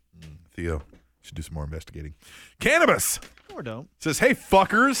 Yeah. Theo should do some more investigating. Cannabis. Or don't. Says, hey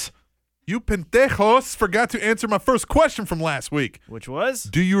fuckers, you pendejos forgot to answer my first question from last week. Which was?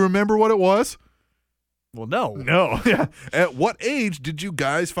 Do you remember what it was? Well, no. No. Yeah. At what age did you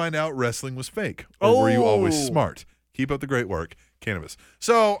guys find out wrestling was fake? Or were you always smart? Keep up the great work. Cannabis.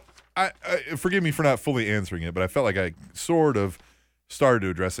 So I forgive me for not fully answering it, but I felt like I sort of started to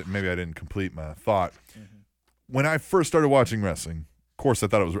address it. Maybe I didn't complete my thought. When I first started watching wrestling, of course, I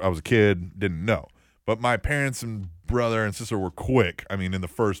thought I was a kid, didn't know. But my parents and brother and sister were quick. I mean, in the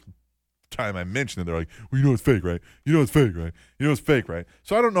first time I mentioned it, they're like, well, you know it's fake, right? You know it's fake, right? You know it's fake, right?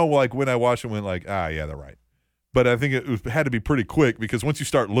 So I don't know, like, when I watched it, went like, yeah, they're right. But I think it had to be pretty quick because once you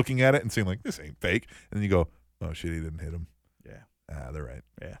start looking at it and saying, like, this ain't fake, and then you go, oh, shit, he didn't hit him. Yeah. They're right.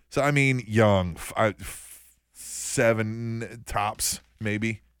 Yeah. So, I mean, young, 7 tops,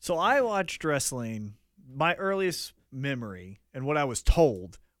 maybe. So I watched wrestling. My earliest memory and what I was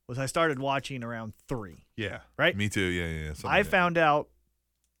told was I started watching around 3. Yeah. Right? Me too. Yeah. I found out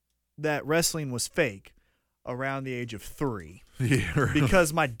that wrestling was fake around the age of 3 yeah,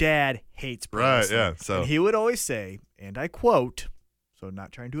 because my dad hates pro right. wrestling. Yeah. So And he would always say, and I quote, so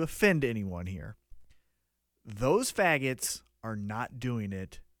not trying to offend anyone here, those faggots are not doing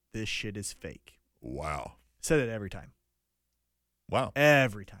it. This shit is fake. wow. Said it every time. Wow.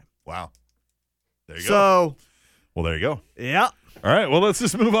 Every time. Wow. There you go. So, Well, there you go. yeah. All right. Well, let's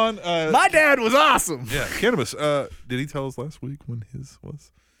just move on. My dad was awesome. Yeah. Cannabis. Did he tell us last week when his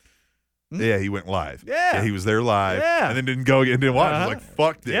was? Yeah, he went live. Yeah. He was there live. Yeah. And then didn't go and didn't watch. I was like,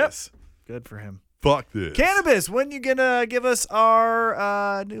 fuck Yep. this. Good for him. Fuck this. Cannabis, when you gonna give us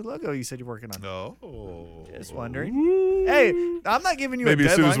our new logo you said you're working on? No. Just wondering. Hey, I'm not giving you Maybe a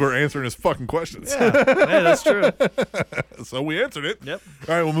as soon deadline. as we're answering his fucking questions. Yeah, that's true. So we answered it. Yep.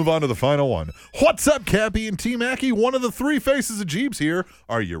 All right, we'll move on to the final one. What's up, Cappy and T Mackey? One of the 3 faces of Jeeps here.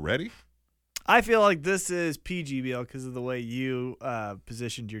 Are you ready? I feel like this is PGBL because of the way you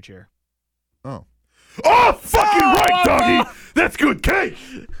positioned your chair. Oh, fucking right, doggy. That's good cake.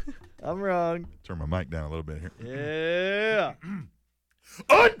 I'm wrong. Turn my mic down a little bit here. Yeah.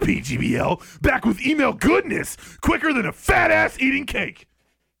 On PGBL, back with email goodness, quicker than a fat ass eating cake.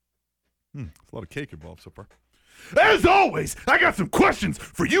 There's a lot of cake involved so far. As always, I got some questions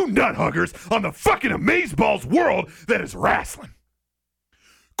for you nut huggers on the fucking amazeballs world that is wrestling.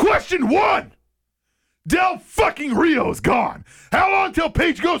 Question 1. Del fucking Rio's gone. How long till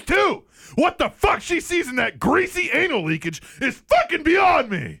Paige goes too? What the fuck she sees in that greasy anal leakage is fucking beyond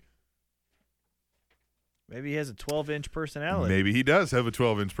me. Maybe he has a 12-inch personality. Maybe he does have a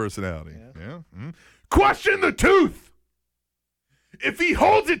 12-inch personality. Yeah. Question the tooth. If he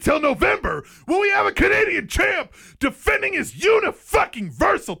holds it till November, will we have a Canadian champ defending his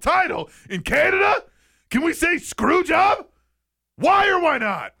uni-fucking-versal title in Canada? Can we say screw job? Why or why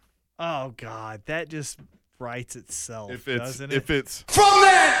not? Oh, God. That just writes itself, doesn't it? If it's From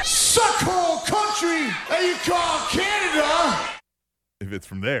that suckhole country that you call Canada. if it's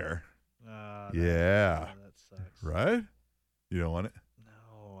from there, yeah, that sucks. right? You don't want it.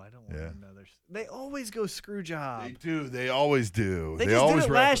 No, I don't want Yeah. another. They always go screw job. They do. They always do. They just always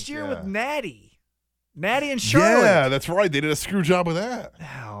did it reference- last year yeah. with Natty and Charlotte. Yeah, that's right. They did a screw job with that.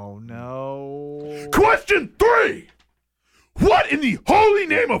 Oh, no. Question 3. What in the holy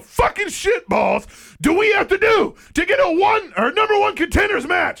name of fucking shitballs do we have to do to get a number 1 contenders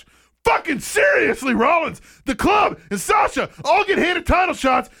match? Fucking seriously, Rollins, the club, and Sasha all get handed title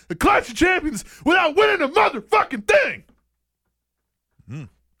shots at Clash of Champions without winning a motherfucking thing.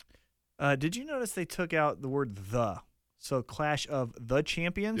 Did you notice they took out the word "the"? So Clash of the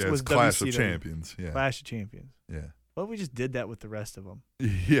Champions Yeah, was it's Clash WCW. of Champions. Yeah. Clash of Champions. Yeah. What if we just did that with the rest of them?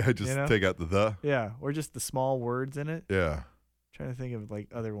 Yeah, just You know? take out the. Yeah, or just the small words in it. Yeah. Trying to think of like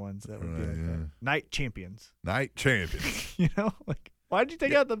other ones that would be Right, like yeah. that. Night Champions. Night Champions. You know, like why'd you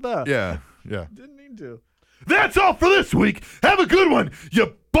take out the "the"? Yeah. Yeah. Didn't need to. That's all for this week. Have a good one,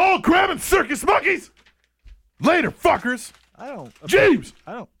 you ball-grabbing circus monkeys. Later, fuckers. I don't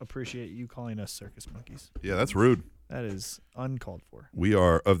appreciate you calling us circus monkeys. Yeah, that's rude. That is uncalled for. We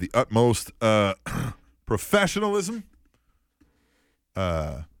are of the utmost professionalism,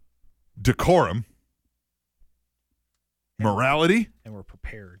 decorum, morality, And we're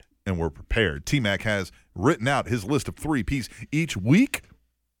prepared. and we're prepared. T-Mac has written out his list of 3Ps each week.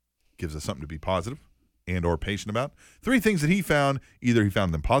 Gives us something to be positive and or patient about. 3 things that he found, either he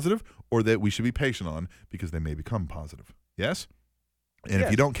found them positive or that we should be patient on because they may become positive. Yes? And if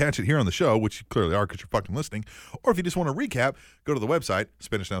Yes. you don't catch it here on the show, which you clearly are because you're fucking listening, or if you just want to recap, go to the website,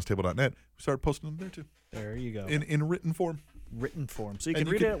 SpanishNowsTable.net. We started posting them there too There you go. in written form. Written form. So you And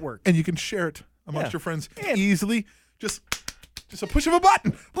can read it at work. And you can share it amongst Yeah. your friends And- easily. Just a push of a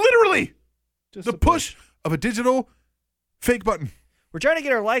button. Literally. Just The a push of a digital fake button. We're trying to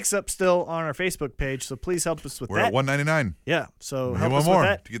get our likes up still on our Facebook page, so please help us with We're that. at 199. Yeah, so We help need one us more with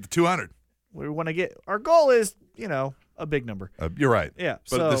that. to get the 200. We want to get our goal is, a big number. You're right. Yeah,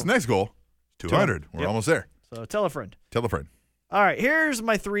 But so- this next goal, 200. We're Yep. almost there. So tell a friend. Tell a friend. All right, here's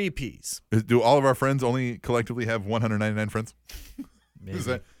my 3 Ps. Do all of our friends only collectively have 199 friends? Is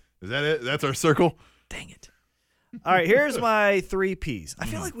that it? That's our circle? Dang it. All right, here's my 3 Ps. I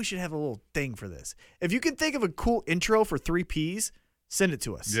feel like we should have a little thing for this. If you can think of a cool intro for 3 Ps, send it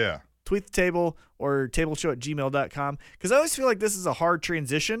to us. Yeah. Tweet the table or tableshow@gmail.com, because I always feel like this is a hard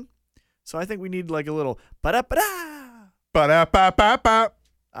transition. So I think we need like a little ba-da-ba-da. Ba-da-ba-ba-ba.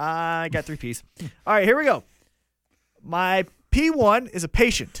 I got 3 Ps. All right, here we go. My P1 is a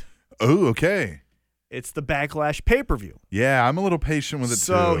patient. Oh, okay. It's the Backlash pay-per-view. Yeah, I'm a little patient with it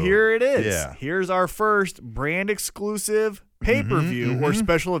So too. here it is. Yeah. Here's our first brand exclusive pay-per-view or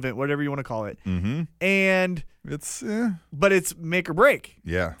special event, whatever you want to call it. Mm-hmm. And It's but it's make or break.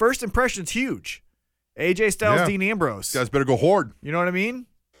 yeah. First impression's huge. AJ Styles, Yeah. Dean Ambrose. You guys better go horde. You know what I mean?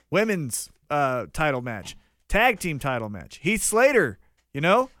 Women's title match, tag team title match. Heath Slater. You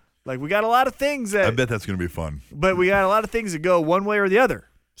know, like we got a lot of things I that, bet that's gonna be fun. but we got a lot of things that go one way or the other.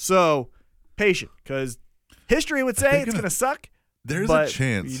 So patient, because history would say it's gonna suck. There's but a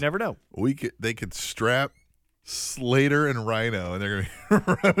chance you never know. they could strap Slater and Rhino, and they're gonna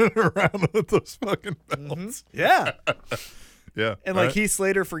be running around with those fucking belts. Yeah, Yeah, and like right? Heath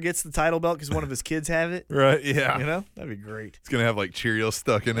Slater forgets the title belt because one of his kids have it. right, yeah, You know, that'd be great. it's gonna have like Cheerios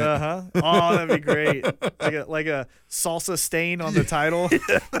stuck in it. Uh huh. Oh, that'd be great. Like a salsa stain on the title.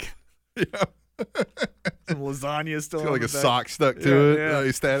 Yeah. Some lasagna still. It's got on like the a back. sock stuck to Yeah, it.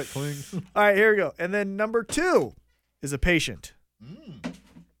 yeah. Static cling. All right, here we go. And then number 2 is a patient.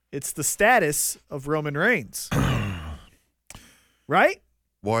 It's the status of Roman Reigns. Right?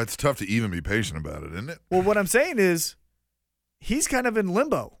 Well, it's tough to even be patient about it, isn't it? Well, what I'm saying is he's kind of in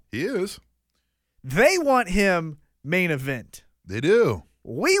limbo. He is. They want him main event. They do.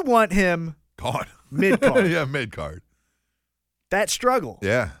 We want him God. mid-card. Yeah, mid card. That struggle.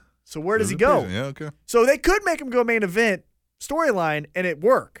 Yeah. So where does he There's a go? reason. Yeah. Okay. So they could make him go main event storyline and it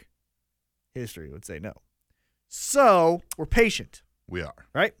work. History would say no. So we're patient, We are.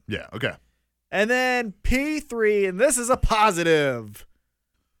 right? Yeah. Okay. And then P3, and this is a positive.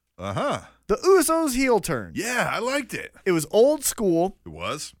 Uh-huh. The Usos heel turn. Yeah, I liked it. It was old school, It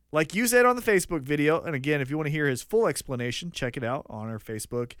was. like you said on the Facebook video. And again, if you want to hear his full explanation, check it out on our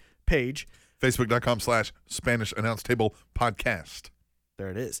Facebook page. Facebook.com/Spanish Announce Table Podcast. There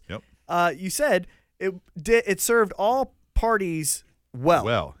it is. Yep. You said it served all parties well.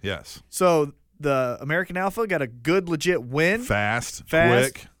 Well, yes. So the American Alpha got a good, legit win. Fast,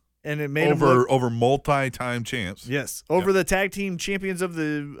 Fast. quick, And it made him look, over multi-time champs. yes, over the tag team champions of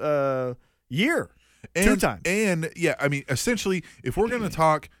the year. And, 2 times. And yeah, I mean, essentially, if we're going to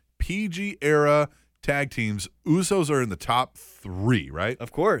talk PG era tag teams, Usos are in the top 3, right?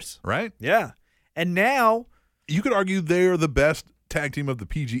 Of course. Right? Yeah. And now, You could argue they're the best tag team of the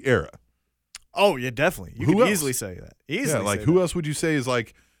PG era. oh, yeah, definitely. You Who could else? easily say that. Easily. Yeah, like say who that. else would you say is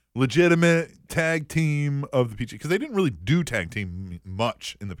like legitimate tag team of the PG? Because they didn't really do tag team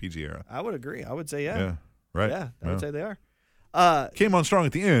much in the PG era. I would agree. I would say yeah. Yeah, right. Yeah, I would say they are. Came on strong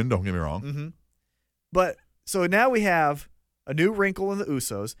at the end. Don't get me wrong. Mm-hmm. But so now we have a new wrinkle in the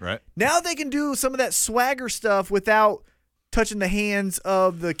Usos. Right. Now they can do some of that swagger stuff without touching the hands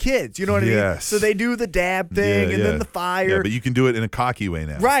of the kids. You know what I mean? Yes. So they do the dab thing and then the fire. Yeah, but you can do it in a cocky way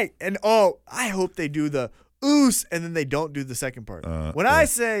now. Right. And I hope they do the oos and then they don't do the second part. When I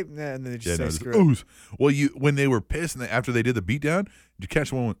say, nah, and then they just say no, screw it. oos. Well, when they were pissed and after they did the beatdown, you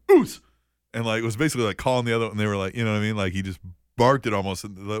catch one with oos, and like it was basically like calling the other, and they were like, you know what I mean? Like he just barked it almost,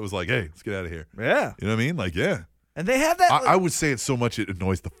 and it was like, hey, let's get out of here. Yeah. You know what I mean? Like, yeah. And they have that. I would say it so much it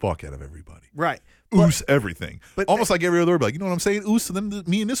annoys the fuck out of everybody. right. Oos everything. but Almost like every other word, like, you know what I'm saying? Oos, and then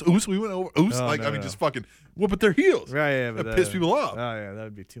me and this oos, we went over oos. Oh, like, no, I mean, no. just fucking whoop at their heels. Right. Yeah. But That piss people off. Oh, yeah. That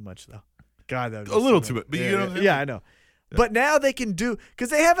would be too much, though. God, that would be A little so too much, but yeah, you know what yeah, I'm saying? yeah, I know. But now they can do, because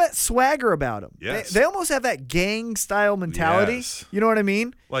they have that swagger about them. Yes. They almost have that gang style mentality. Yes. You know what I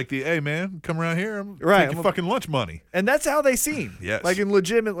mean? Like hey man, come around here, I'm Right, taking I'm a- fucking lunch money. And that's how they seem. Yes. Like in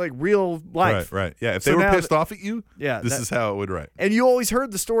legitimate, like real life. Right. Yeah. If So they were now pissed off at you, Yeah, this that- is how it would write. And you always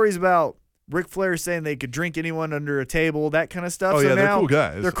heard the stories about Ric Flair saying they could drink anyone under a table, that kind of stuff. Oh, so yeah, they're now cool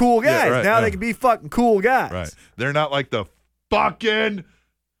guys. They're cool Yeah, guys. right, now yeah. they can be fucking cool guys. Right. They're not like the fucking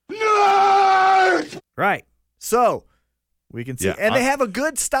nerds. Right. So we can see, Yeah, and they have a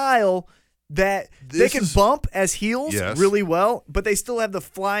good style that they This can is- bump as heels Yes. really well, but they still have the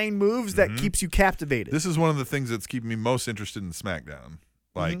flying moves that keeps you captivated. This is one of the things that's keeping me most interested in SmackDown.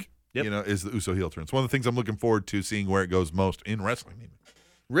 Like, Yep. you know, is the Uso heel turn. It's one of the things I'm looking forward to seeing where it goes most in wrestling. Even.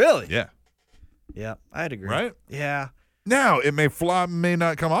 Really? Yeah. Yeah, I'd agree. Right? Yeah. Now, it may flop, may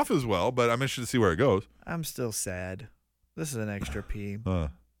not come off as well, but I'm interested to see where it goes. I'm still sad. This is an extra P, Uh,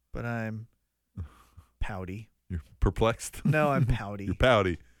 but I'm pouty. You're perplexed? No, I'm pouty. You're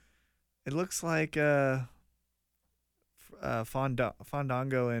pouty. It looks like Fandango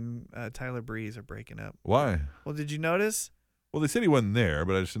and Tyler Breeze are breaking up. Why? Well, did you notice? Well, they said he wasn't there,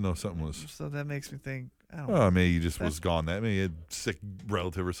 but I just didn't know if something was. So that makes me think. I don't. Well, maybe he just was gone. Maybe he had a sick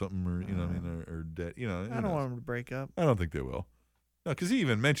relative or something, or you know, what I mean, or dead. You know, I don't want them to break up. I don't think they will. No, because he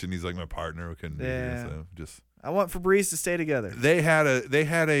even mentioned he's like my partner who couldn't be here. So just. I want Febreze to stay together. They had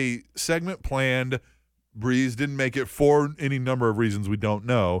a segment planned. Breeze didn't make it for any number of reasons we don't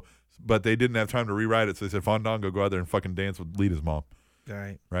know, but they didn't have time to rewrite it, so they said Fandango go out there and fucking dance with Lita's mom. All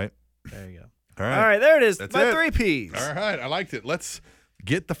right. Right? There you go. All right. All right, there it is. That's My it. 3 Ps. All right, I liked it. Let's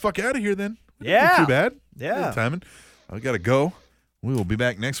get the fuck out of here then. Yeah. Not too bad. Yeah. Good timing. I got to go. We will be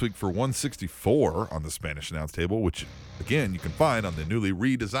back next week for 164 on the Spanish Announce Table, which, again, you can find on the newly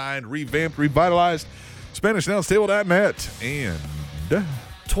redesigned, revamped, revitalized SpanishAnnounceTable.net. And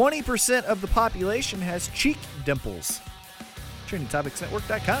 20% of the population has cheek dimples.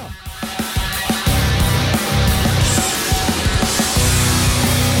 TrinityTopicsNetwork.com.